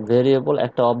ভেরিয়েবল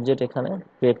একটা অবজেক্ট এখানে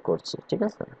ক্রিয়েট করছি, ঠিক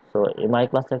আছে। তো এই মাই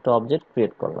ক্লাসে একটা অবজেক্ট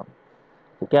ক্রিয়েট করলাম।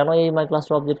 কেন এই মাই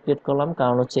ক্লাসের অবজেক্ট ক্রিয়েট করলাম,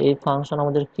 কারণ হচ্ছে এই ফাংশন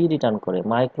আমাদের কি রিটার্ন করে,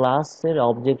 মাই ক্লাসের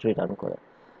অবজেক্ট রিটার্ন করে।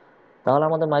 তাহলে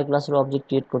আমাদের মাই ক্লাসের অবজেক্ট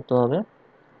ক্রিয়েট করতে হবে।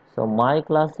 সো মাই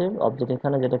ক্লাসের অবজেক্ট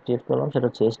এখানে যেটা ক্রিয়েট করলাম সেটা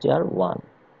হচ্ছে str1।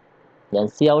 দেন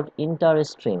সি আউট ইন্টার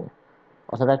স্ট্রিং,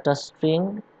 অর্থাৎ একটা স্ট্রিং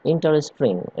ইন্টার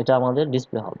স্ট্রিং এটা আমাদের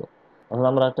ডিসপ্লে হবে, অর্থাৎ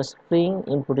আমরা একটা স্ট্রিং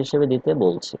ইনপুট হিসেবে দিতে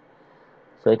বলছি।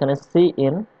 সো এখানে C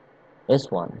in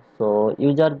s1, so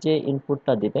user যে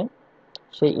ইনপুটটা দিবে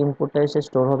সেই ইনপুটটা এসে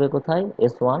স্টোর হবে কোথায়,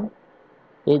 s1।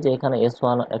 এই যে এখানে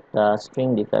s1 একটা স্ট্রিং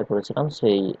ডিক্লেয়ার করেছিলাম,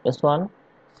 সেই s1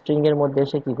 স্ট্রিং এর মধ্যে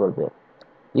এসে কি করবে,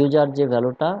 ইউজার যে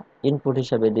ভ্যালুটা ইনপুট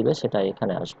হিসেবে দিবে সেটা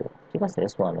এখানে আসবে, ঠিক আছে,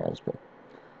 s1 এ আসবে।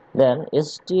 দেন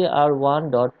str1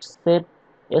 ডট সেট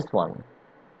s1,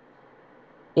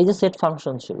 এই যে সেট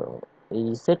ফাংশন ছিল, এই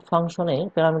সেট ফাংশনে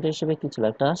প্যারামিটার হিসেবে কি ছিল,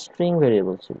 একটা স্ট্রিং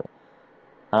ভেরিয়েবল ছিল।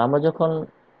 আর আমরা যখন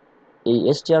এই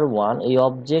str1 এই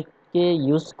অবজেক্টকে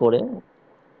ইউজ করে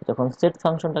যখন সেট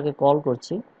ফাংশনটাকে কল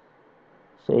করছি,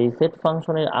 সেই সেট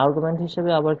ফাংশনের আর্গুমেন্ট হিসেবে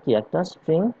আবার কি একটা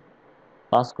স্ট্রিং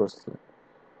পাস করছি।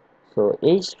 সো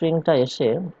এই স্ট্রিংটা এসে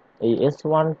এই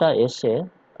s1টা এসে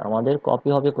আমাদের কপি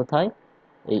হবে কোথায়,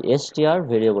 এই str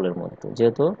ভেরিয়েবলের মধ্যে,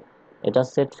 যেহেতু এটা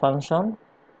সেট ফাংশন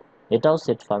এটাও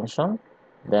সেট ফাংশন।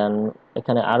 দেন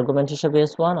এখানে আর্গুমেন্ট হিসেবে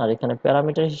s1 আর এখানে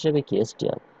প্যারামিটার হিসেবে কি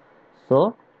str। সো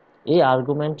এই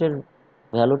আর্গুমেন্টের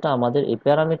ভ্যালুটা আমাদের এই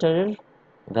প্যারামিটারের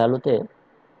ভ্যালুতে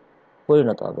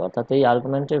পরিণত হবে, অর্থাৎ এই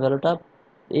আর্গুমেন্টের ভ্যালুটা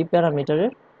এই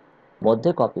প্যারামিটারের মধ্যে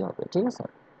কপি হবে, ঠিক আছে।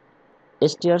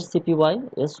 strcpy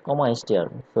s, str,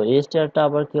 তো এই strটা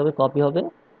আবার কি হবে, কপি হবে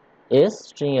s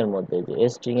স্ট্রিং এর মধ্যে, যে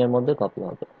s স্ট্রিং এর মধ্যে কপি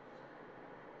হবে।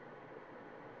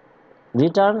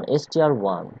 রিটার্ন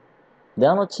str1,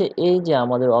 দেন হচ্ছে এই যে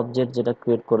আমাদের অবজেক্ট যেটা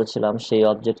ক্রিয়েট করেছিলাম সেই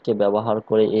অবজেক্টকে ব্যবহার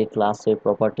করে এই ক্লাসের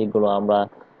প্রপার্টিগুলো আমরা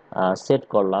সেট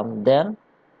করলাম। দেন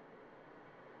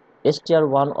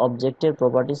str1 অবজেক্টের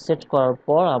প্রপার্টি সেট করার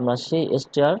পর আমরা সেই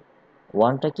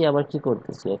str1টাকে আবার কি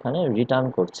করতেছি, এখানে রিটার্ন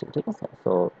করছি, ঠিক আছে।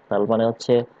 তো তার মানে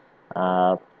হচ্ছে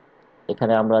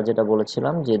এখানে আমরা যেটা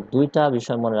বলেছিলাম যে দুইটা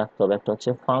বিষয় মনে রাখতে হবে, একটা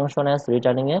হচ্ছে ফাংশন অ্যাজ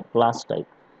রিটার্নিং এ ক্লাস টাইপ,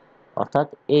 অর্থাৎ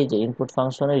এই যে ইনপুট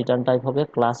ফাংশনের রিটার্ন টাইপ হবে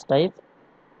ক্লাস টাইপ।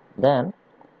 দেন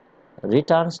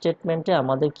রিটার্ন স্টেটমেন্টে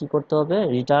আমাদের কি করতে হবে,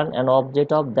 return an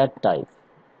object of that type,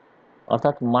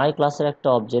 অর্থাৎ মাই ক্লাসের একটা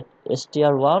অবজেক্ট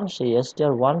str1, সেই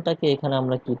str1টাকে এখানে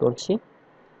আমরা কি করছি,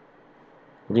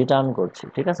 রিটার্ন করছি,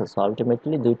 ঠিক আছে। সো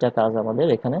আলটিমেটলি দুইটা কাজ আমাদের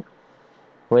এখানে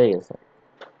হয়ে গেছে।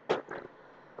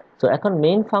 তো এখন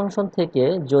মেইন ফাংশন থেকে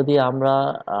যদি আমরা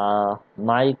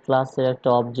মাই ক্লাসের একটা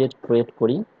অবজেক্ট ক্রিয়েট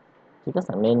করি, ঠিক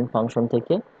আছে, মেইন ফাংশন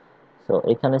থেকে। তো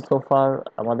এখানে সোফার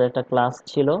আমাদের একটা ক্লাস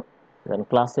ছিল, দেন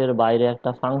ক্লাসের বাইরে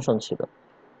একটা ফাংশন ছিল,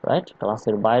 রাইট,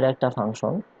 ক্লাসের বাইরে একটা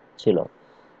ফাংশন ছিল।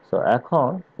 তো এখন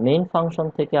মেইন ফাংশন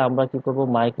থেকে আমরা কি করব,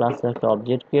 মাই ক্লাসের একটা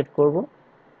অবজেক্ট ক্রিয়েট করব।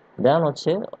 দেন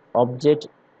হচ্ছে অবজেক্ট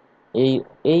এই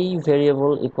এই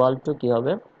ভেরিয়েবল ইকুয়াল টু কি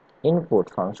হবে, ইনপুট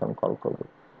ফাংশন কল করব।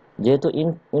 যেহেতু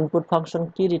ইনপুট ফাংশন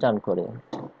কি রিটার্ন করে,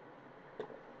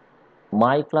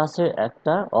 মাই ক্লাসের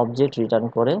একটা অবজেক্ট রিটার্ন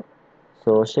করে।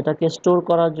 সো সেটাকে স্টোর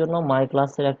করার জন্য মাই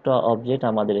ক্লাসের একটা অবজেক্ট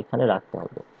আমাদের এখানে রাখতে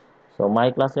হবে। সো মাই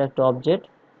ক্লাসের একটা অবজেক্ট,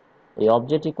 এই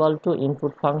object equal to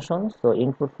input function. So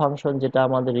input function যেটা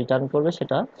আমাদের রিটার্ন করবে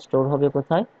সেটা স্টোর হবে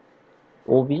কোথায়,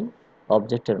 ওবি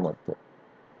অবজেক্টের মধ্যে।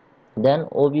 দেন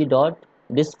Obi dot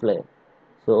display,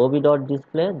 so Obi dot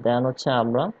display, দেন হচ্ছে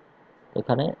আমরা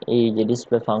এখানে এই যে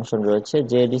ডিসপ্লে ফাংশন রয়েছে,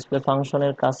 যে ডিসপ্লে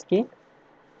ফাংশনের কাজ কি,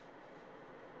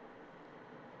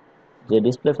 যে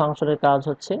ডিসপ্লে ফাংশনের কাজ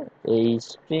হচ্ছে এই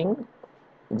স্ট্রিং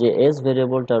যে এস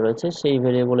ভেরিয়েবলটা রয়েছে সেই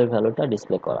ভেরিয়েবলের ভ্যালুটা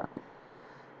ডিসপ্লে করা,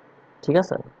 ঠিক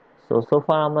আছে। তো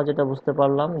সোফার আমরা যেটা বুঝতে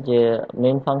পারলাম যে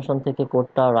মেইন ফাংশন থেকে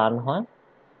কোডটা রান হয়।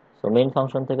 সো মেইন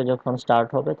ফাংশন থেকে যখন স্টার্ট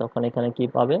হবে তখন এখানে কি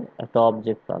পাবে, একটা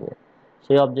অবজেক্ট পাবে,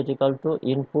 সেই অবজেক্ট ইকুয়াল টু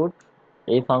ইনপুট,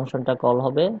 এই ফাংশনটা কল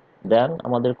হবে। দেন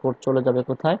আমাদের কোড চলে যাবে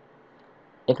কোথায়,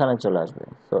 এখানে চলে আসবে।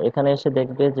 তো এখানে এসে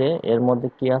দেখবে যে এর মধ্যে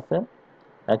কি আছে,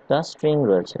 একটা স্ট্রিং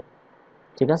রয়েছে,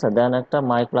 ঠিক আছে। দেন একটা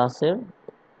মাই ক্লাসের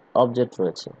অবজেক্ট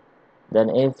রয়েছে। দেন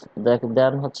এই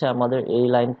দেন হচ্ছে আমাদের এই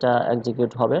লাইনটা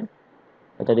এক্সিকিউট হবে,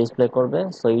 এটা ডিসপ্লে করবে।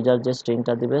 সো ইউজার যে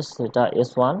স্ট্রিংটা দিবে সেটা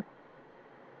s1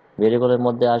 ভেরিয়েবলের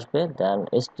মধ্যে আসবে। দেন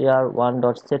str1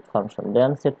 ডট সেট ফাংশন,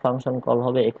 দেন সেট ফাংশন কল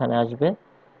হবে, এখানে আসবে,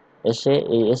 এসে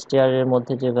এই str এর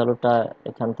মধ্যে যে ভ্যালুটা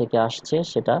এখান থেকে আসছে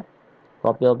সেটা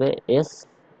কপি হবে s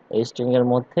এই স্ট্রিং এর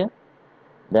মধ্যে।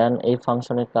 দেন এই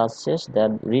ফাংশনের কাজ শেষ।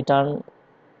 দেন রিটার্ন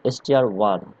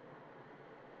str1,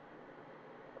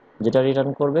 যেটা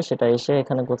রিটার্ন করবে সেটা এসে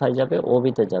এখানে কোথায় যাবে,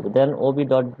 ওবিতে যাবে। দেন ওবি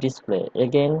ডট ডিসপ্লে,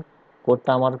 এগেইন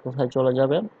কোডটা আমার কোথায় চলে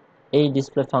যাবে, এই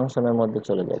ডিসপ্লে ফাংশনের মধ্যে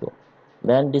চলে যাবে।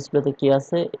 দেন ডিসপ্লেতে কি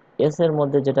আছে, এস এর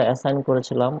মধ্যে যেটা অ্যাসাইন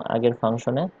করেছিলাম আগের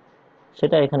ফাংশনে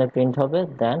সেটা এখানে প্রিন্ট হবে।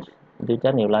 দেন দুইটা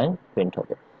নিউ লাইন প্রিন্ট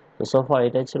হবে। তো সোফার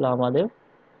এটাই ছিল আমাদের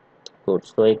কোড।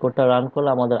 তো এই কোডটা রান করলে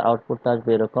আমাদের আউটপুটটা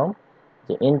আসবে এরকম,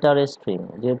 যে ইন্টার স্ট্রিং,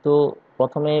 যেহেতু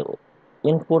প্রথমে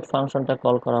ইনপুট ফাংশনটা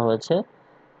কল করা হয়েছে,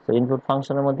 তো ইনপুট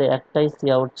ফাংশনের মধ্যে একটাই সি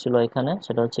আউট ছিল এখানে,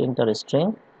 সেটা হচ্ছে ইন্টার স্ট্রিং।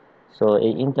 সো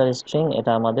এই ইন্টার স্ট্রিং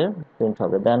এটা আমাদের প্রিন্ট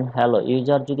হবে। দেন হ্যালো,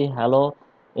 ইউজার যদি হ্যালো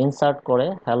ইনসার্ট করে,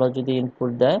 হ্যালো যদি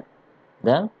ইনপুট দেয়,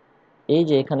 দেন এই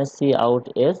যে এখানে সি আউট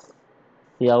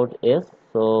এস,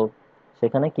 তো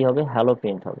সেখানে কি হবে, হ্যালো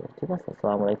প্রিন্ট হবে, ঠিক আছে। তো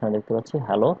আমরা এখানে দেখতে পাচ্ছি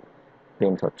হ্যালো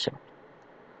প্রিন্ট হচ্ছে।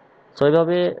 সো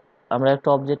এইভাবে আমরা একটা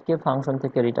অবজেক্টকে ফাংশন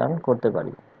থেকে রিটার্ন করতে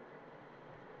পারি।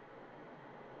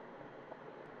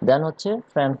 দেন হচ্ছে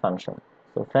ফ্রেন্ড ফাংশন।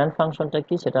 তো ফ্রেন্ড ফাংশনটা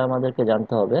কি সেটা আমাদেরকে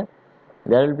জানতে হবে।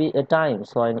 There will be a time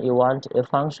so when you want a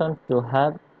function to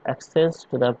have access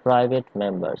to the private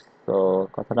members. তো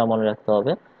কথাটা মনে রাখতে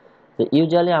হবে যে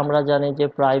ইউজুয়ালি আমরা জানি যে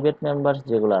প্রাইভেট মেম্বার্স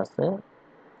যেগুলো আছে,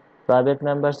 প্রাইভেট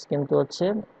মেম্বার্স কিন্তু হচ্ছে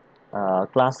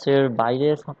ক্লাসের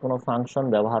বাইরের কোনো ফাংশন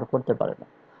ব্যবহার করতে পারে না।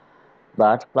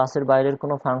 বাট ক্লাসের বাইরের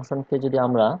কোনো ফাংশনকে যদি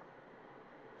আমরা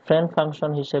ফ্রেন্ড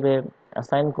ফাংশন হিসেবে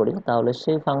অ্যাসাইন করি তাহলে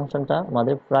সেই ফাংশনটা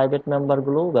আমাদের প্রাইভেট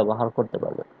মেম্বারগুলোও ব্যবহার করতে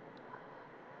পারবে।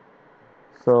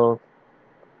 So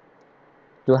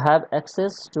to have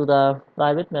access to the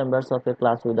private members of a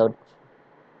class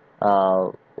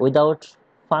without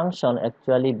function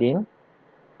actually being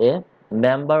a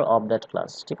member of that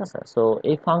class, ঠিক আছে। সো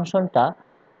এই ফাংশনটা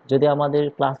যদি আমাদের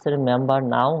ক্লাসের মেম্বার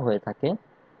নাও হয়ে থাকে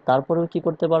তারপরেও কি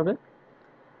করতে পারবে,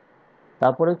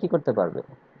 তারপরেও কি করতে পারবে,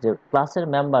 যে ক্লাসের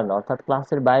মেম্বার না, অর্থাৎ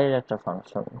ক্লাসের বাইরের একটা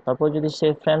ফাংশন। তারপর যদি সে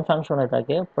ফ্রেন্ড ফাংশন হয়ে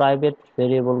থাকে, প্রাইভেট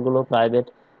ভেরিয়েবলগুলো, প্রাইভেট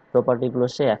প্রপার্টিগুলো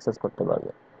সে অ্যাক্সেস করতে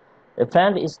পারবে। A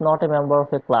friend is not a member of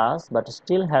a class but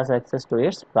still has access to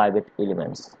its private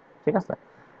elements. ঠিক আছে,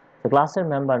 তো ক্লাসের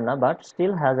মেম্বার না but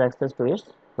still has access to its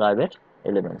private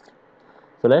elements.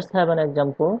 So let's have an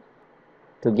example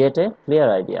to get a clear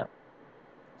idea.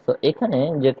 তো এখানে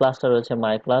যে ক্লাসটা রয়েছে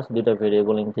মাই ক্লাস, দুটো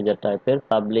ভেরিয়েবল ইন্টিজার টাইপের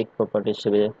পাবলিক প্রপার্টি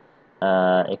হিসেবে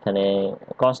এখানে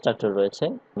কনস্ট্রাক্টর রয়েছে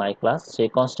মাই ক্লাস। সেই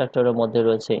কনস্ট্রাক্টরের মধ্যে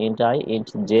রয়েছে ইন্ট আই, ইন্ট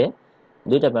জে,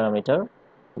 দুইটা প্যারামিটার,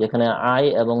 যেখানে আই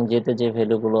এবং জেতে যে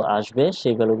ভ্যালুগুলো আসবে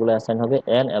সেই ভ্যালুগুলো অ্যাসাইন হবে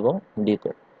এন এবং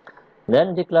ডিতে। দেন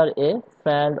declare a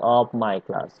friend of my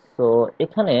class. তো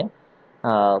এখানে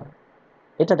আহ,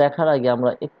 এটা দেখার আগে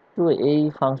আমরা একটু এই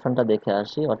ফাংশনটা দেখে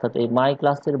আসি, অর্থাৎ এই মাই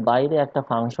ক্লাসের বাইরে একটা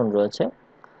ফাংশন রয়েছে,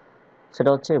 সেটা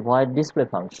হচ্ছে ভয়েড ডিসপ্লে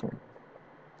ফাংশন,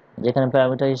 যেখানে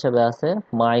প্যারামিটার হিসেবে আছে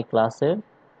মাই ক্লাসের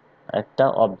একটা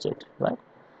অবজেক্ট, রাইট?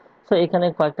 সো এখানে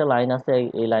কয়েকটা লাইন আছে,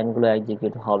 এই লাইনগুলো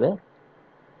এক্সিকিউট হবে।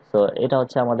 সো এটা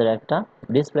হচ্ছে আমাদের একটা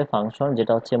ডিসপ্লে ফাংশন,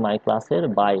 যেটা হচ্ছে মাই ক্লাসের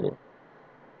বাইরে।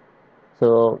 সো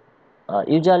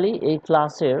ইউজুয়ালি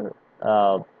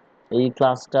এই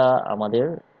ক্লাসটা আমাদের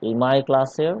এই মাই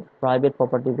ক্লাসের প্রাইভেট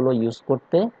প্রপার্টিগুলো ইউজ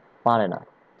করতে পারে না,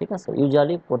 ঠিক আছে,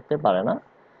 ইউজুয়ালি করতে পারে না।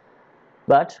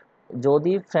 বাট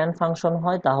যদি ফ্রেন্ড ফাংশন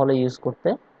হয় তাহলে ইউজ করতে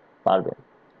পারবে,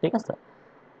 ঠিক আছে,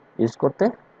 ইউজ করতে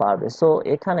পারবে। সো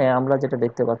এখানে আমরা যেটা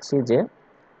দেখতে পাচ্ছি যে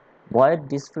void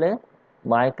display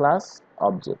my class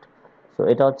object, so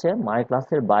এটা হচ্ছে মাই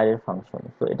ক্লাসের বাইরের ফাংশন।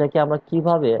 তো এটাকে আমরা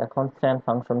কিভাবে এখন ফ্রেন্ড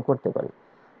ফাংশন করতে পারি?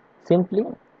 সিম্পলি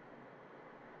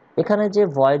এখানে যে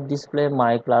void display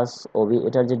my class Obi,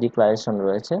 এটার যে ডিক্লারেশন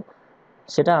রয়েছে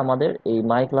সেটা আমাদের এই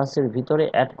মাই ক্লাসের ভিতরে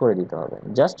অ্যাড করে দিতে হবে।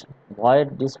 Just void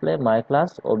display my class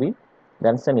Obi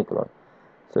then semicolon.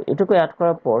 তো এটুকু অ্যাড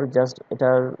করার পর জাস্ট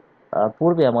এটার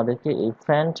পূর্বে আমাদেরকে এই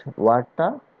ফ্রেন্ড ওয়ার্ডটা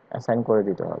অ্যাসাইন করে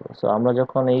দিতে হবে। সো আমরা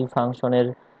যখন এই ফাংশনের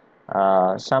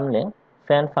সামনে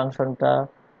ফ্রেন্ড ফাংশনটা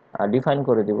ডিফাইন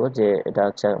করে দিব যে এটা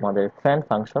হচ্ছে আমাদের ফ্রেন্ড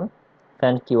ফাংশন,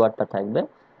 ফ্রেন্ড কিওয়ার্ডটা থাকবে,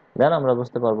 দেন আমরা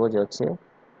বুঝতে পারবো যে হচ্ছে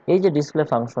এই যে ডিসপ্লে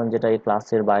ফাংশন যেটা এই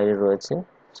ক্লাসের বাইরে রয়েছে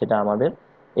সেটা আমাদের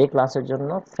এই ক্লাসের জন্য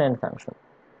ফ্রেন্ড ফাংশন,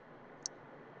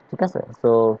 ঠিক আছে।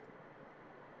 তো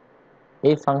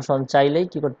এই ফাংশন চাইলেই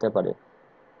কি করতে পারে,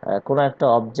 কোনো একটা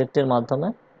অবজেক্টের মাধ্যমে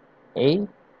এই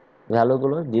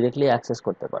ভ্যালুগুলো ডিরেক্টলি অ্যাক্সেস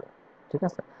করতে পারে, ঠিক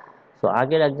আছে। তো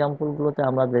আগের এক্সাম্পলগুলোতে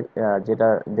আমরা যেটা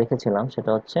দেখেছিলাম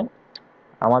সেটা হচ্ছে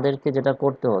আমাদেরকে যেটা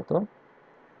করতে হতো,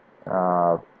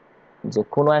 আহ, যে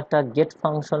কোনো একটা গেট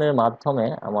ফাংশনের মাধ্যমে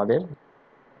আমাদের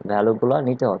ভ্যালুগুলো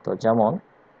নিতে হতো। যেমন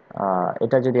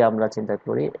এটা যদি আমরা চিন্তা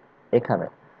করি এখানে,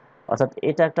 অর্থাৎ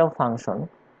এটা একটা ফাংশন,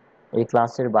 এই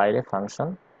ক্লাসের বাইরে ফাংশন,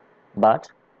 বাট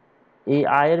এই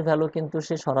আই এর ভ্যালু কিন্তু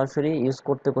সে সরাসরি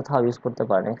কোথাও ইউজ করতে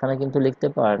পারে না। এখানে কিন্তু লিখতে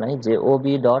পারে নাই যে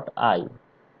Obi dot I,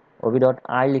 Obi dot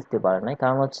I লিখতে পারে নাই,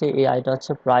 কারণ হচ্ছে এই আইটা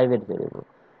হচ্ছে প্রাইভেট ভেরিয়েবল,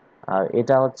 আর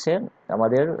এটা হচ্ছে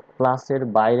আমাদের ক্লাসের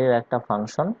বাইরের একটা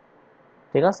ফাংশন,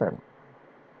 ঠিক আছে।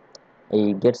 এই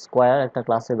গেট স্কোয়ার একটা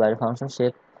ক্লাসের বাইরের ফাংশন, সে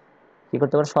কি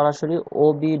করতে পারে, সরাসরি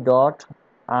ওবি ডট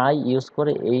আই ইউজ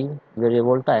করে এই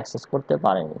ভেরিয়েবলটা অ্যাক্সেস করতে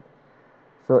পারেনি।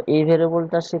 তো এই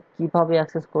ভেরিয়েবলটা সে কিভাবে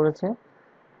অ্যাক্সেস করেছে,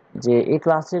 যে এই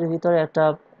ক্লাসের ভিতরে একটা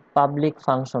পাবলিক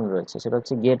ফাংশন রয়েছে, সেটা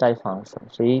হচ্ছে গেট আই ফাংশন।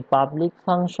 সেই পাবলিক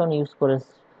ফাংশন ইউজ করে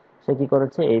সে কি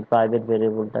করেছে, এই প্রাইভেট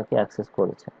ভেরিয়েবলটাকে অ্যাক্সেস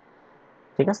করেছে,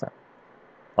 ঠিক আছে।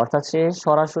 অর্থাৎ সে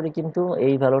সরাসরি কিন্তু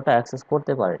এই ভ্যালুটা অ্যাক্সেস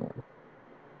করতে পারেনি,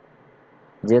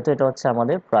 যেহেতু এটা হচ্ছে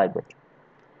আমাদের প্রাইভেট।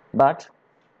 বাট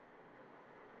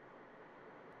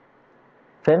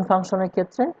ফ্রেন্ড ফাংশনের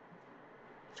ক্ষেত্রে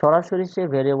সরাসরি সে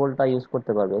ভেরিয়েবলটা ইউজ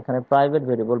করতে পারবে, এখানে প্রাইভেট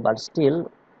ভেরিয়েবল, বাট স্টিল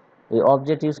এই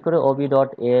অবজেক্ট ইউজ করে Obi dot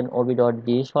N, Obi dot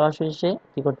D সরাসরি সে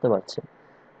কি করতে পারছে,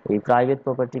 এই প্রাইভেট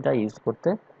প্রপার্টিটা ইউজ করতে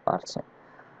পারছে।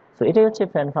 তো এটাই হচ্ছে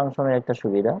ফ্রেন্ড ফাংশনের একটা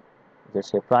সুবিধা, যে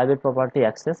সে প্রাইভেট প্রপার্টি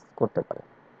অ্যাক্সেস করতে পারে।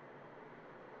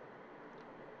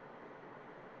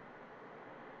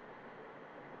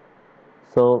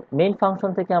 সো মেইন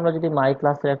ফাংশন থেকে আমরা যদি মাই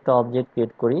ক্লাসের একটা অবজেক্ট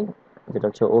ক্রিয়েট করি, যেটা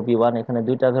হচ্ছে ওবি ওয়ান, এখানে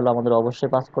দুইটা ভ্যালু আমাদের অবশ্যই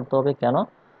পাস করতে হবে। কেন?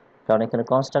 কারণ এখানে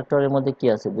কনস্ট্রাক্টরের মধ্যে কি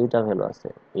আছে, দুইটা ভ্যালু আছে,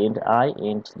 ইন্ট আই,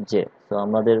 ইন্ট জে। তো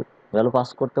আমাদের ভ্যালু পাস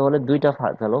করতে হলে দুইটা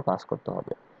ভ্যালু পাস করতে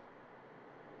হবে।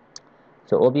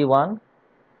 তো ওবি ওয়ান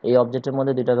এই অবজেক্টের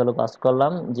মধ্যে দুইটা ভ্যালু পাস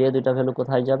করলাম, যে দুইটা ভ্যালু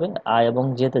কোথায় যাবে, আই এবং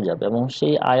জেতে যাবে, এবং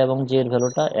সেই আই এবং জে এর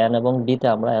ভ্যালুটা এন এবং ডিতে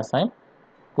আমরা অ্যাসাইন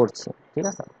করছি, ঠিক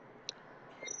আছে।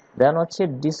 দেন হচ্ছে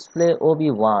ডিসপ্লে ওবি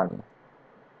ওয়ান,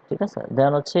 ঠিক আছে।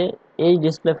 দেন হচ্ছে এই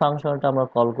ডিসপ্লে ফাংশনটা আমরা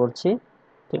কল করছি,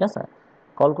 ঠিক আছে।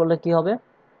 কল করলে কি হবে,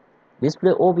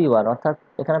 ডিসপ্লে ওবি ওয়ান, অর্থাৎ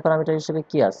এখানে প্যারামিটার হিসেবে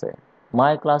কি আছে,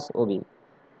 মাই ক্লাস ওবি।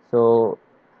 তো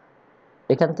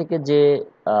এখান থেকে যে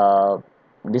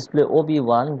ডিসপ্লে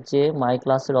ওবি1 যে মাই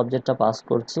ক্লাসের অবজেক্টটা পাস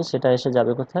করছি সেটা এসে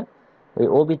যাবে কোথায়, ওই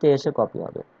ওবিতে এসে কপি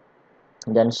হবে।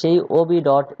 দেন সেই ওবি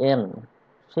ডট এন,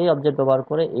 সেই অবজেক্ট ব্যবহার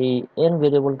করে এই এন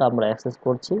ভেরিয়েবলটা আমরা অ্যাক্সেস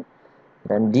করছি,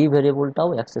 দেন ডি ভেরিয়েবলটাও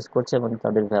অ্যাক্সেস করছে এবং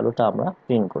তাদের ভ্যালুটা আমরা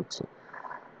প্রিন্ট করছি।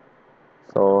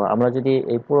 তো আমরা যদি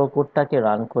এই পুরো কোডটাকে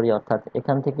রান করি, অর্থাৎ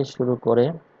এখান থেকে শুরু করে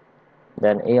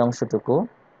দেন এই অংশটুকু,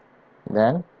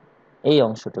 দেন এই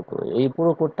অংশটুকু, এই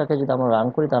পুরো কোডটাকে যদি আমরা রান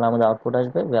করি তাহলে আমাদের আউটপুট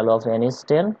আসবে value of n is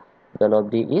 10, value of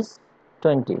d is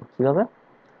 20। কিভাবে?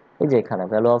 এই যে এখানে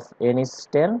value of n is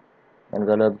 10 and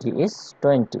value of d is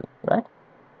 20, right?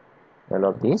 Value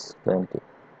of d is 20.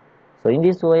 So in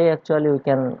this way actually we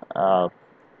can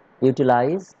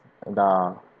utilize the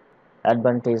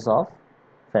advantage of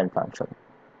friend function.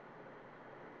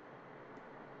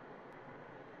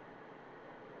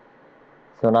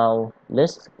 So now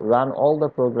let's run all the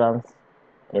programs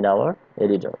in our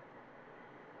editor.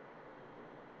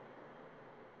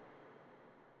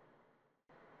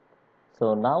 So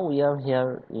now we are here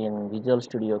in Visual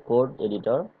Studio Code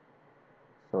editor.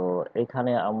 So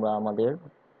এখানে আমরা আমাদের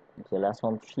যে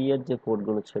lesson 3 এর যে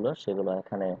কোডগুলো ছিল সেগুলো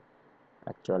এখানে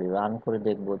actually run করে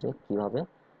দেখব যে কিভাবে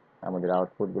আমাদের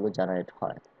আউটপুটগুলো জেনারেট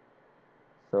হয়।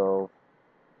 So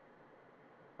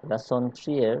lesson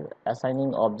 3 এর অ্যাসাইনিং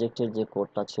অবজেক্টের যে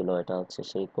কোডটা ছিল এটা হচ্ছে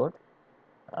সেই কোড।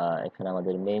 এখানে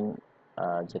আমাদের মেইন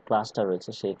যে ক্লাসটা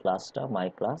রয়েছে সেই ক্লাসটা মাই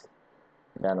ক্লাস,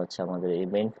 দেন হচ্ছে আমাদের এই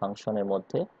মেইন ফাংশনের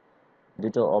মধ্যে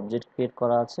দুটো অবজেক্ট ক্রিয়েট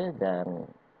করা আছে, দেন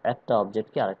একটা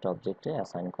অবজেক্টকে আরেকটা অবজেক্টে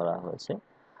অ্যাসাইন করা হয়েছে।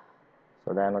 তো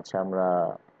দেন হচ্ছে আমরা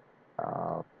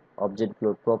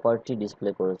অবজেক্টগুলোর প্রপার্টি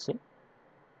ডিসপ্লে করেছি।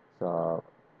 তো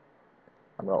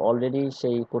আমরা অলরেডি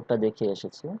সেই কোডটা দেখে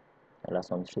এসেছি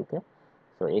lesson 3 তে।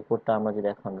 তো এই কোডটা আমরা যদি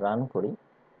এখন রান করি,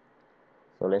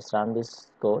 so let's run this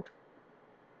code.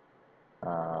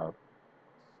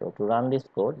 So to run this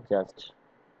code, just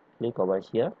click over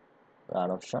here, run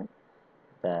option,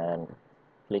 then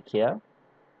click here,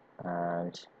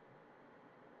 and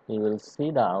you will see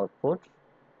the output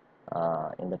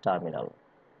in the terminal.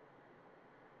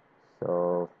 So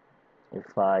if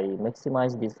I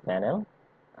maximize this panel,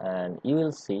 and you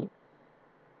will see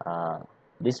uh,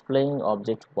 displaying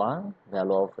object 1,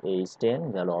 value of a is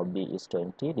 10, value of b is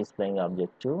 20, displaying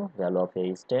object 2, value of a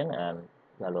is 10 and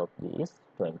value of b is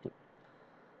 20.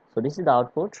 So this is the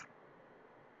output,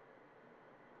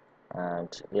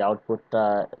 and এই আউটপুটটা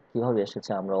কিভাবে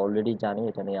এসেছে আমরা already জানি,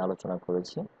 এটা নিয়ে আলোচনা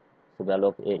করেছি। So value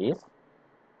of a is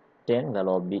 10,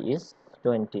 value of b is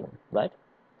 20, right?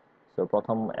 So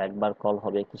প্রথম একবার কল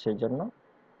হবে কিসের জন্য,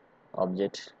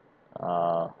 অবজেক্ট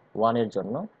 1 এর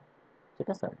জন্য, ঠিক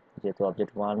আছে, যেহেতু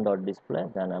object 1 dot display,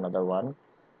 then another one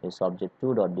is object 2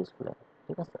 dot display,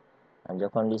 ঠিক আছে। আর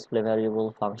যখন ডিসপ্লে ভ্যারিয়েবল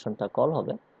ফাংশনটা কল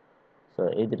হবে, সো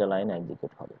এই দুটো লাইন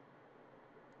এক্সিকিউট হবে।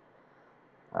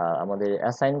 আমাদের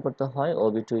অ্যাসাইন করতে হয়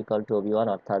ওবি2 ইকুয়াল টু ওবি1,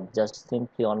 অর্থাৎ জাস্ট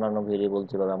সিম্পলি অন্যান্য ভেরিয়েবল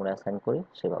যেভাবে আমরা অ্যাসাইন করি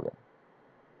সেভাবে।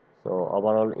 তো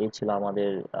ওভারঅল এই ছিল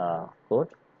আমাদের কোড,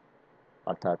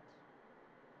 অর্থাৎ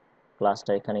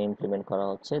ক্লাসটা এখানে ইমপ্লিমেন্ট করা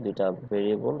হচ্ছে, দুইটা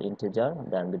ভেরিয়েবল ইন্টিজার,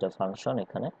 দেন দুইটা ফাংশন,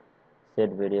 এখানে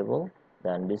সেট ভেরিয়েবল,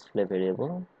 দেন ডিসপ্লে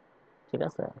ভেরিয়েবল, ঠিক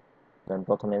আছে। দেন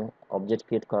প্রথমে অবজেক্ট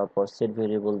ক্রিয়েট করার পর সেট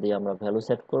ভেরিয়েবল দিয়ে আমরা ভ্যালু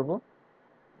সেট করব,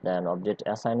 দেন অবজেক্ট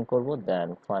অ্যাসাইন করব, দেন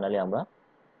ফাইনালি আমরা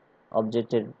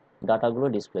অবজেক্টের ডাটাগুলো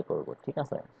ডিসপ্লে করব, ঠিক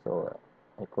আছে। তো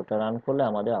এই কোডটা রান করলে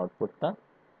আমাদের আউটপুটটা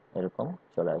এরকম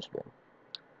চলে আসবে।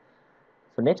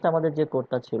 তো নেক্সট আমাদের যে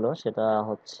কোডটা ছিল সেটা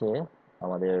হচ্ছে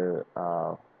আমাদের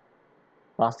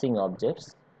passing objects,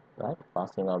 right,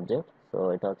 passing object. তো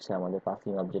এটা হচ্ছে আমাদের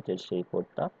পাসিং অবজেক্টের সেই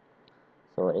কোডটা।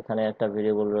 তো এখানে একটা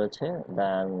ভেরিয়েবল রয়েছে,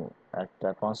 দেন একটা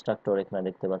কনস্ট্রাক্টর এখানে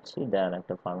দেখতে পাচ্ছি, দেন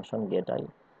একটা ফাংশন গেট আই।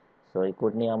 তো এই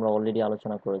কোড নিয়ে আমরা অলরেডি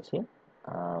আলোচনা করেছি।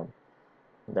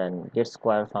 দেন গেট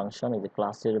স্কোয়ার ফাংশন, এই যে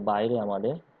ক্লাসের বাইরে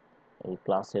আমাদের, এই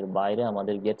ক্লাসের বাইরে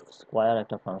আমাদের গেট স্কোয়ার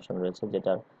একটা ফাংশন রয়েছে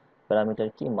যেটার প্যারামিটার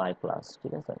কি মাই ক্লাস,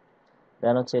 ঠিক আছে।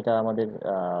 দেন হচ্ছে এটা আমাদের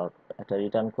একটা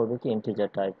রিটার্ন করবে কি ইন্টিজার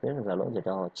টাইপের ভ্যালু,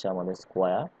 যেটা হচ্ছে আমাদের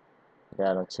স্কোয়ার।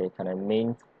 দেন হচ্ছে এখানে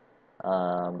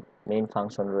মেইন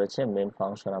ফাংশন রয়েছে, মেইন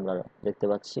ফাংশন আমরা দেখতে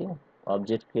পাচ্ছি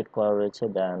অবজেক্ট ক্রিয়েট করা রয়েছে,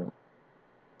 দেন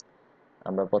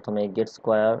আমরা প্রথমে গেট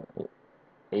স্কোয়ার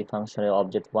এই ফাংশনে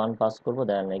অবজেক্ট 1 পাস করব,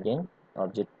 দেন এগেইন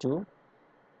অবজেক্ট 2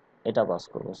 এটা পাস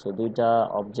করব। সো দুইটা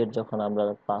অবজেক্ট যখন আমরা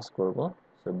পাস করব,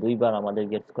 সো দুইবার আমাদের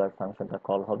গেট স্কোয়ার ফাংশনটা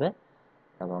কল হবে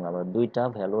এবং আমরা দুইটা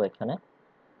ভ্যালু এখানে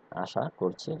আশা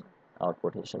করছি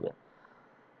আউটপুট হিসেবে।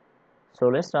 So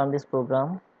let's run this programme.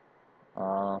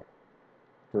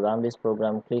 To run this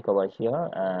program, click over here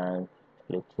and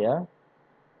click here,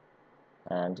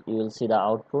 and you will see the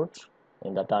output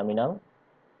in the terminal.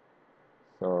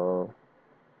 So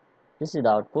this is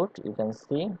the output. You can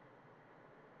see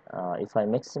if I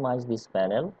maximize this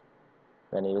panel,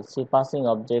 then you will see passing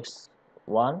objects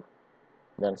 1,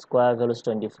 then square value is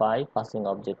 25, passing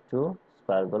object 2,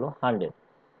 square value 100.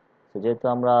 তো যেহেতু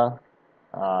আমরা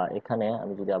এখানে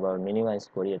আমি যদি আবার minimise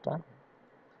করি এটা,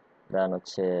 দেন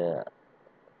হচ্ছে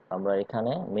আমরা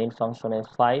এখানে মেইন ফাংশনে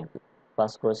 5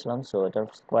 পাস করেছিলাম, সো এটার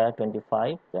স্কোয়ার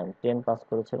 25, দেন 10 পাস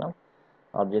করেছিলাম,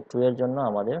 অবজেক্ট 2 এর জন্য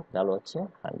আমাদের ভ্যালু হচ্ছে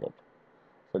 100.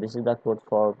 So this is the code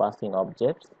for passing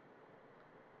objects.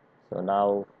 So now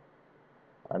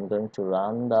I'm going to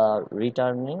run the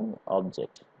returning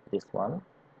object, this one,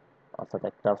 অর্থাৎ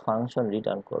একটা ফাংশন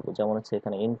রিটার্ন করব, যেমন হচ্ছে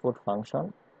এখানে ইনপুট ফাংশন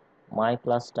মাই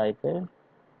ক্লাস টাইপের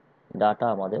ডাটা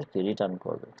আমাদেরকে রিটার্ন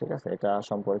করবে। ঠিক আছে, এটা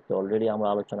সম্পর্কে অলরেডি আমরা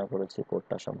আলোচনা করেছি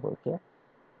কোডটা সম্পর্কে।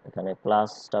 এখানে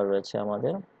ক্লাসটা রয়েছে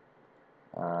আমাদের,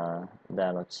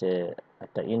 দেন হচ্ছে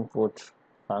একটা ইনপুট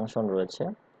ফাংশন রয়েছে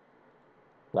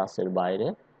ক্লাসের বাইরে,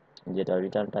 যেটা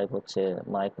রিটার্ন টাইপ হচ্ছে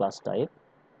মাই ক্লাস টাইপ,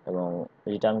 এবং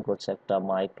রিটার্ন করছে একটা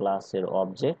মাই ক্লাসের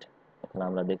অবজেক্ট, এখানে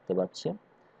আমরা দেখতে পাচ্ছি।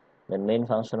 দেন মেইন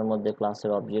ফাংশনের মধ্যে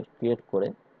ক্লাসের অবজেক্ট ক্রিয়েট করে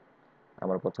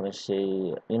আমরা প্রথমে সেই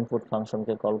ইনপুট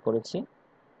ফাংশনকে কল করেছি।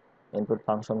 ইনপুট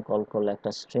ফাংশন কল করলে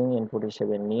একটা স্ট্রিং ইনপুট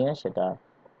হিসেবে নিয়ে সেটা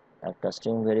একটা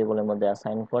স্ট্রিং ভেরিয়েবলের মধ্যে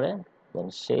অ্যাসাইন করে, দেন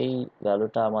সেই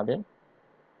ভ্যালুটা আমাদের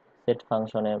সেট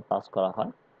ফাংশনে পাস করা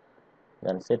হয়।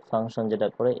 দেন সেট ফাংশন যেটা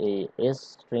করে এই এস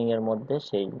স্ট্রিং এর মধ্যে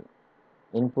সেই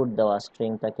ইনপুট দেওয়া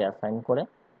স্ট্রিংটাকে অ্যাসাইন করে,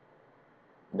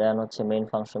 দেন হচ্ছে মেইন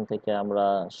ফাংশন থেকে আমরা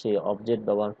সেই অবজেক্ট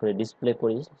ব্যবহার করে ডিসপ্লে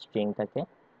করি স্ট্রিংটাকে,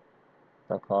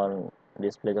 তখন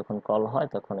ডিসপ্লে যখন কল হয়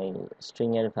তখন এই স্ট্রিং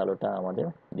এর ভ্যালুটা আমাদের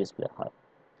ডিসপ্লে হয়।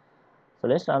 So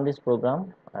let's run this program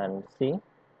and see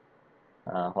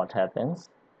what happens.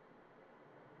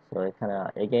 So এখানে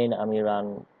again আমি run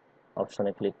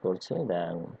অপশনে ক্লিক করছি,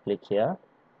 then click here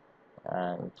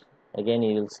and again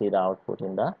you will see the output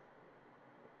in the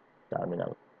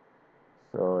terminal.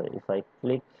 So if I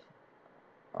click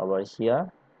over here,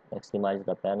 maximize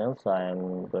the panel, so I am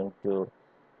going to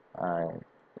uh,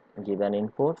 give an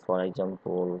input, for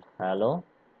example hello.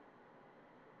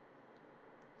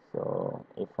 So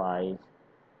if I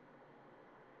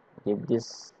give this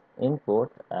input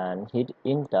and hit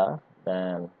enter,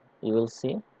 then you will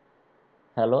see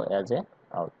hello as a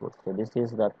output. So this is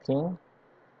the thing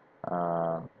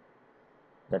uh,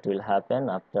 that will happen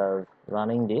after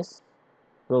running this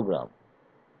program.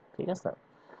 ঠিক আছে,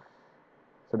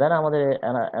 so then আমাদের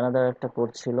another একটা code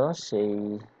ছিল, সেই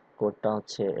কোডটা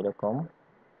হচ্ছে এরকম,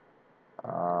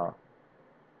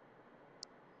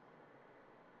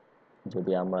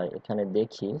 যদি আমরা এখানে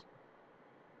দেখি,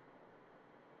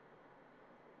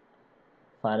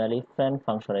 ফাইনালি ফ্রেন্ড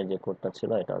ফাংশনের যে কোডটা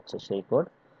ছিল এটা হচ্ছে সেই কোড।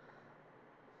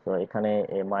 তো এখানে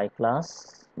মাই ক্লাস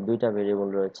দুইটা ভেরিয়েবল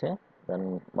রয়েছে, দেন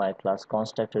মাই ক্লাস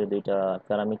কনস্ট্রাক্টরে দুইটা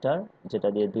প্যারামিটার, যেটা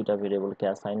দিয়ে দুইটা ভেরিয়েবলকে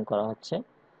অ্যাসাইন করা হচ্ছে।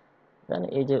 দেন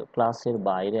এই যে ক্লাসের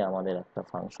বাইরে আমাদের একটা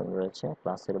ফাংশন রয়েছে,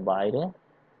 ক্লাসের বাইরে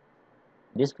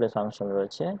ডিসপ্লে ফাংশন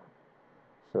রয়েছে।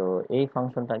 তো এই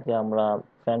ফাংশনটাকে আমরা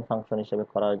ফ্রেন্ড ফাংশন হিসেবে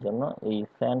করার জন্য এই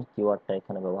ফ্রেন্ড কিওয়ার্ডটা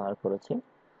এখানে ব্যবহার করেছি।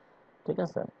 ঠিক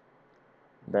আছে,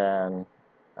 দেন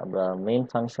আমরা মেইন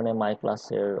ফাংশনে মাই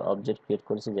ক্লাসের অবজেক্ট ক্রিয়েট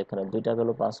করেছি, যেখানে দুইটা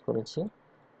ভ্যালু পাস করেছি,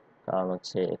 কারণ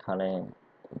হচ্ছে এখানে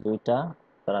দুইটা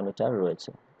প্যারামিটার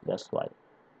রয়েছে, দ্যাটস ওয়াই।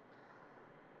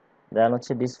 দেন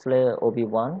হচ্ছে ডিসপ্লে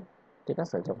ওবি1। ঠিক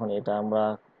আছে, যখন এটা আমরা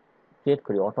ক্রিয়েট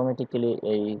করি অটোমেটিক্যালি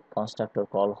এই কনস্ট্রাক্টর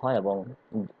কল হয় এবং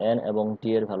এন এবং টি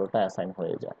এর ভ্যালুটা অ্যাসাইন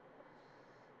হয়ে যায়।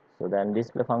 তো দেন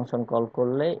ডিসপ্লে ফাংশন কল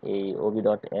করলে এই ওবি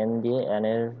ডট এন দিয়ে এন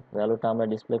এর ভ্যালুটা আমরা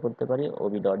ডিসপ্লে করতে পারি,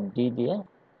 ওবি ডট ডি দিয়ে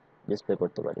ডিসপ্লে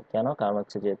করতে পারি। কেন? কারণ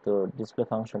হচ্ছে যেহেতু ডিসপ্লে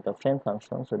ফাংশনটা ফ্রেন্ড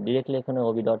ফাংশন, সো ডিরেক্টলি এখানে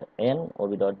Obi dot N,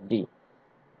 Obi dot D,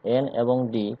 N এবং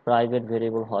ডি প্রাইভেট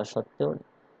ভেরিয়েবল হওয়া সত্ত্বেও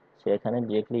সে এখানে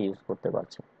ডিরেক্টলি ইউজ করতে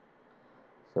পারছে।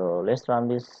 So let's run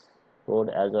this code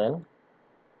as well.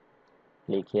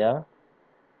 Click here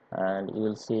and you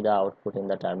will see the output in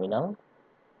the terminal,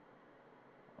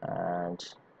 and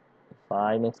if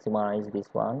I maximize this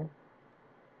one,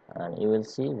 and you will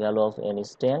see value of n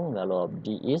is 10, value of d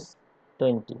is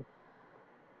 20.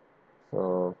 So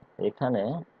এখানে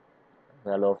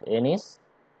value of n is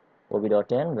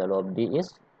ob.n, value of d is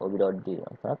ob.d,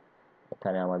 অর্থাৎ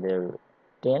এখানে আমাদের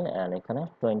 10 and এখানে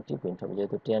 20 print হবে,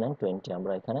 যেহেতু 10 and 20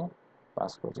 আমরা এখানে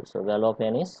pass করছি। So value of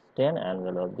n is 10 and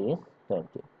value of d is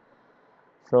 20.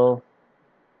 So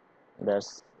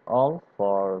that's all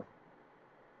for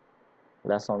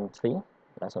lesson 3.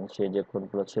 lesson 3 যে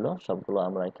কোডগুলো ছিল সবগুলো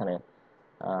আমরা এখানে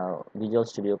ভিজুয়াল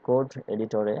স্টুডিও কোড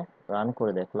এডিটরে রান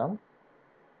করে দেখলাম।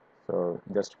 So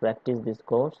just practice this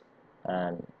course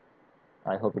and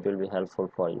I hope it will be helpful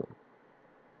for you.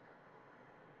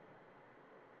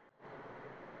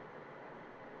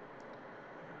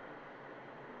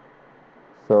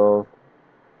 So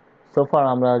so far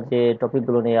আমরা যে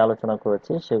টপিকগুলো নিয়ে আলোচনা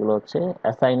করেছি সেগুলো হচ্ছে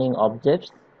অ্যাসাইনিং অবজেক্টস,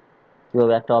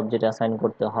 কিভাবে একটা অবজেক্ট অ্যাসাইন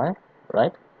করতে হয়,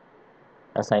 রাইট?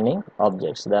 অ্যাসাইনিং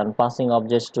অবজেক্টস, দেন পাসিং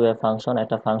অবজেক্টস টু এ ফাংশন,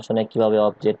 একটা ফাংশনে কিভাবে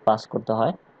অবজেক্ট পাস করতে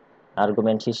হয়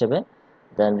আর্গুমেন্ট হিসেবে,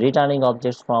 দেন রিটার্নিং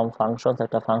অবজেক্টস ফ্রম ফাংশনস,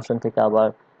 একটা ফাংশন থেকে আবার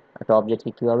একটা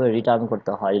অবজেক্টকে কিভাবে রিটার্ন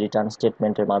করতে হয় রিটার্ন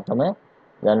স্টেটমেন্টের মাধ্যমে,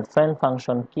 দেন ফ্রেন্ড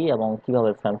ফাংশন কি এবং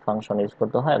কিভাবে ফ্রেন্ড ফাংশন ইউজ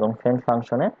করতে হয়, এবং ফ্রেন্ড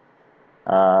ফাংশনে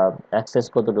অ্যাক্সেস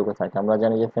কতটুকু থাকে। আমরা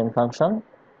জানি যে ফ্রেন্ড ফাংশন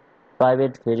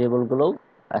প্রাইভেট ভেরিয়েবলগুলোও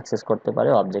অ্যাক্সেস করতে পারে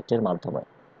অবজেক্টের মাধ্যমে।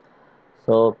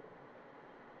 সো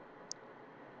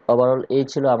ওভারঅল এই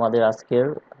ছিল আমাদের আজকের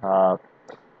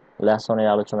লেসনের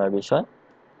আলোচনার বিষয়।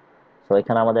 তো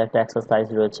এখানে আমাদের একটা এক্সারসাইজ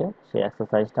রয়েছে, সেই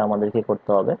এক্সারসাইজটা আমাদেরকে করতে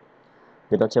হবে,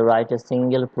 যেটা হচ্ছে write a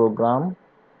single program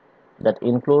that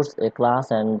includes A class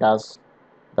and does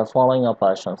the following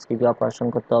operations. Key key operation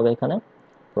করতে হবে এখানে?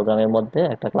 প্রোগ্রামের মধ্যে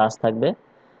একটা ক্লাস থাকবে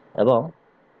এবং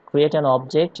create an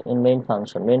object in main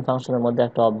function, main ফাংশনের মধ্যে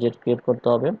একটা অবজেক্ট ক্রিয়েট করতে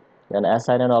হবে, দেন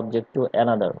assign an object to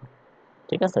another.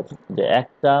 ঠিক আছে, যে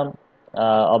একটা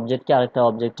অবজেক্টকে আরেকটা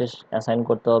অবজেক্টে অ্যাসাইন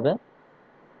করতে হবে,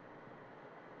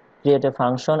 create a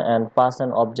function and pass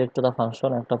an object to the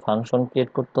function, একটা ফাংশন ক্রিয়েট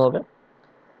করতে হবে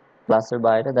ক্লাসের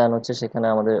বাইরে, দেন হচ্ছে সেখানে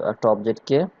আমাদের একটা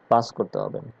অবজেক্টকে পাস করতে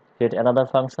হবে, create another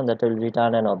function that will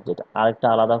return an object, আরেকটা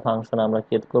আলাদা ফাংশন আমরা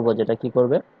ক্রিয়েট করব, যেটা কি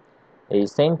করবে, এই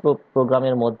সেম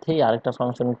প্রোগ্রামের মধ্যেই আরেকটা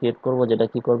ফাংশন ক্রিয়েট করব, যেটা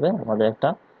কি করবে, আমাদের একটা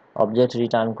অবজেক্ট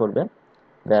রিটার্ন করবে।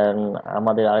 দেন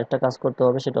আমাদের আরেকটা কাজ করতে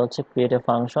হবে, সেটা হচ্ছে create a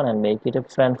function and make it a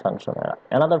friend function,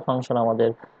 another function আমাদের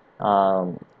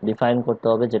ডিফাইন করতে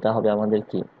হবে, যেটা হবে আমাদের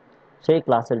কি, সেই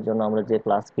ক্লাসের জন্য আমরা যে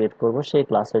ক্লাস ক্রিয়েট করব সেই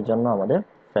ক্লাসের জন্য আমাদের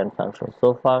ফ্রেন্ড ফাংশন। সো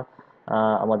ফার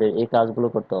আমাদের এই কাজগুলো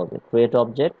করতে হবে, ক্রিয়েট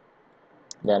অবজেক্ট,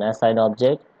 দেন অ্যাসাইন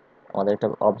অবজেক্ট, আমাদের একটা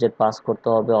অবজেক্ট পাস করতে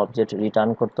হবে, অবজেক্ট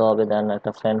রিটার্ন করতে হবে, দেন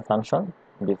একটা ফ্রেন্ড ফাংশন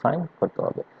ডিফাইন করতে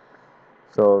হবে।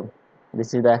 So this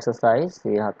is the exercise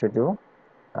you have to do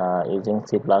using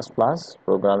C++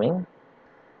 programming.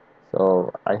 So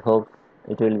I hope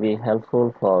it will be helpful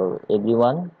for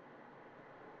everyone.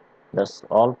 That's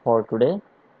all for today.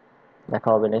 দেখা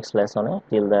হবে next লেসনে।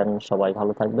 Till then সবাই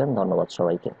ভালো থাকবেন। ধন্যবাদ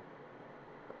সবাইকে।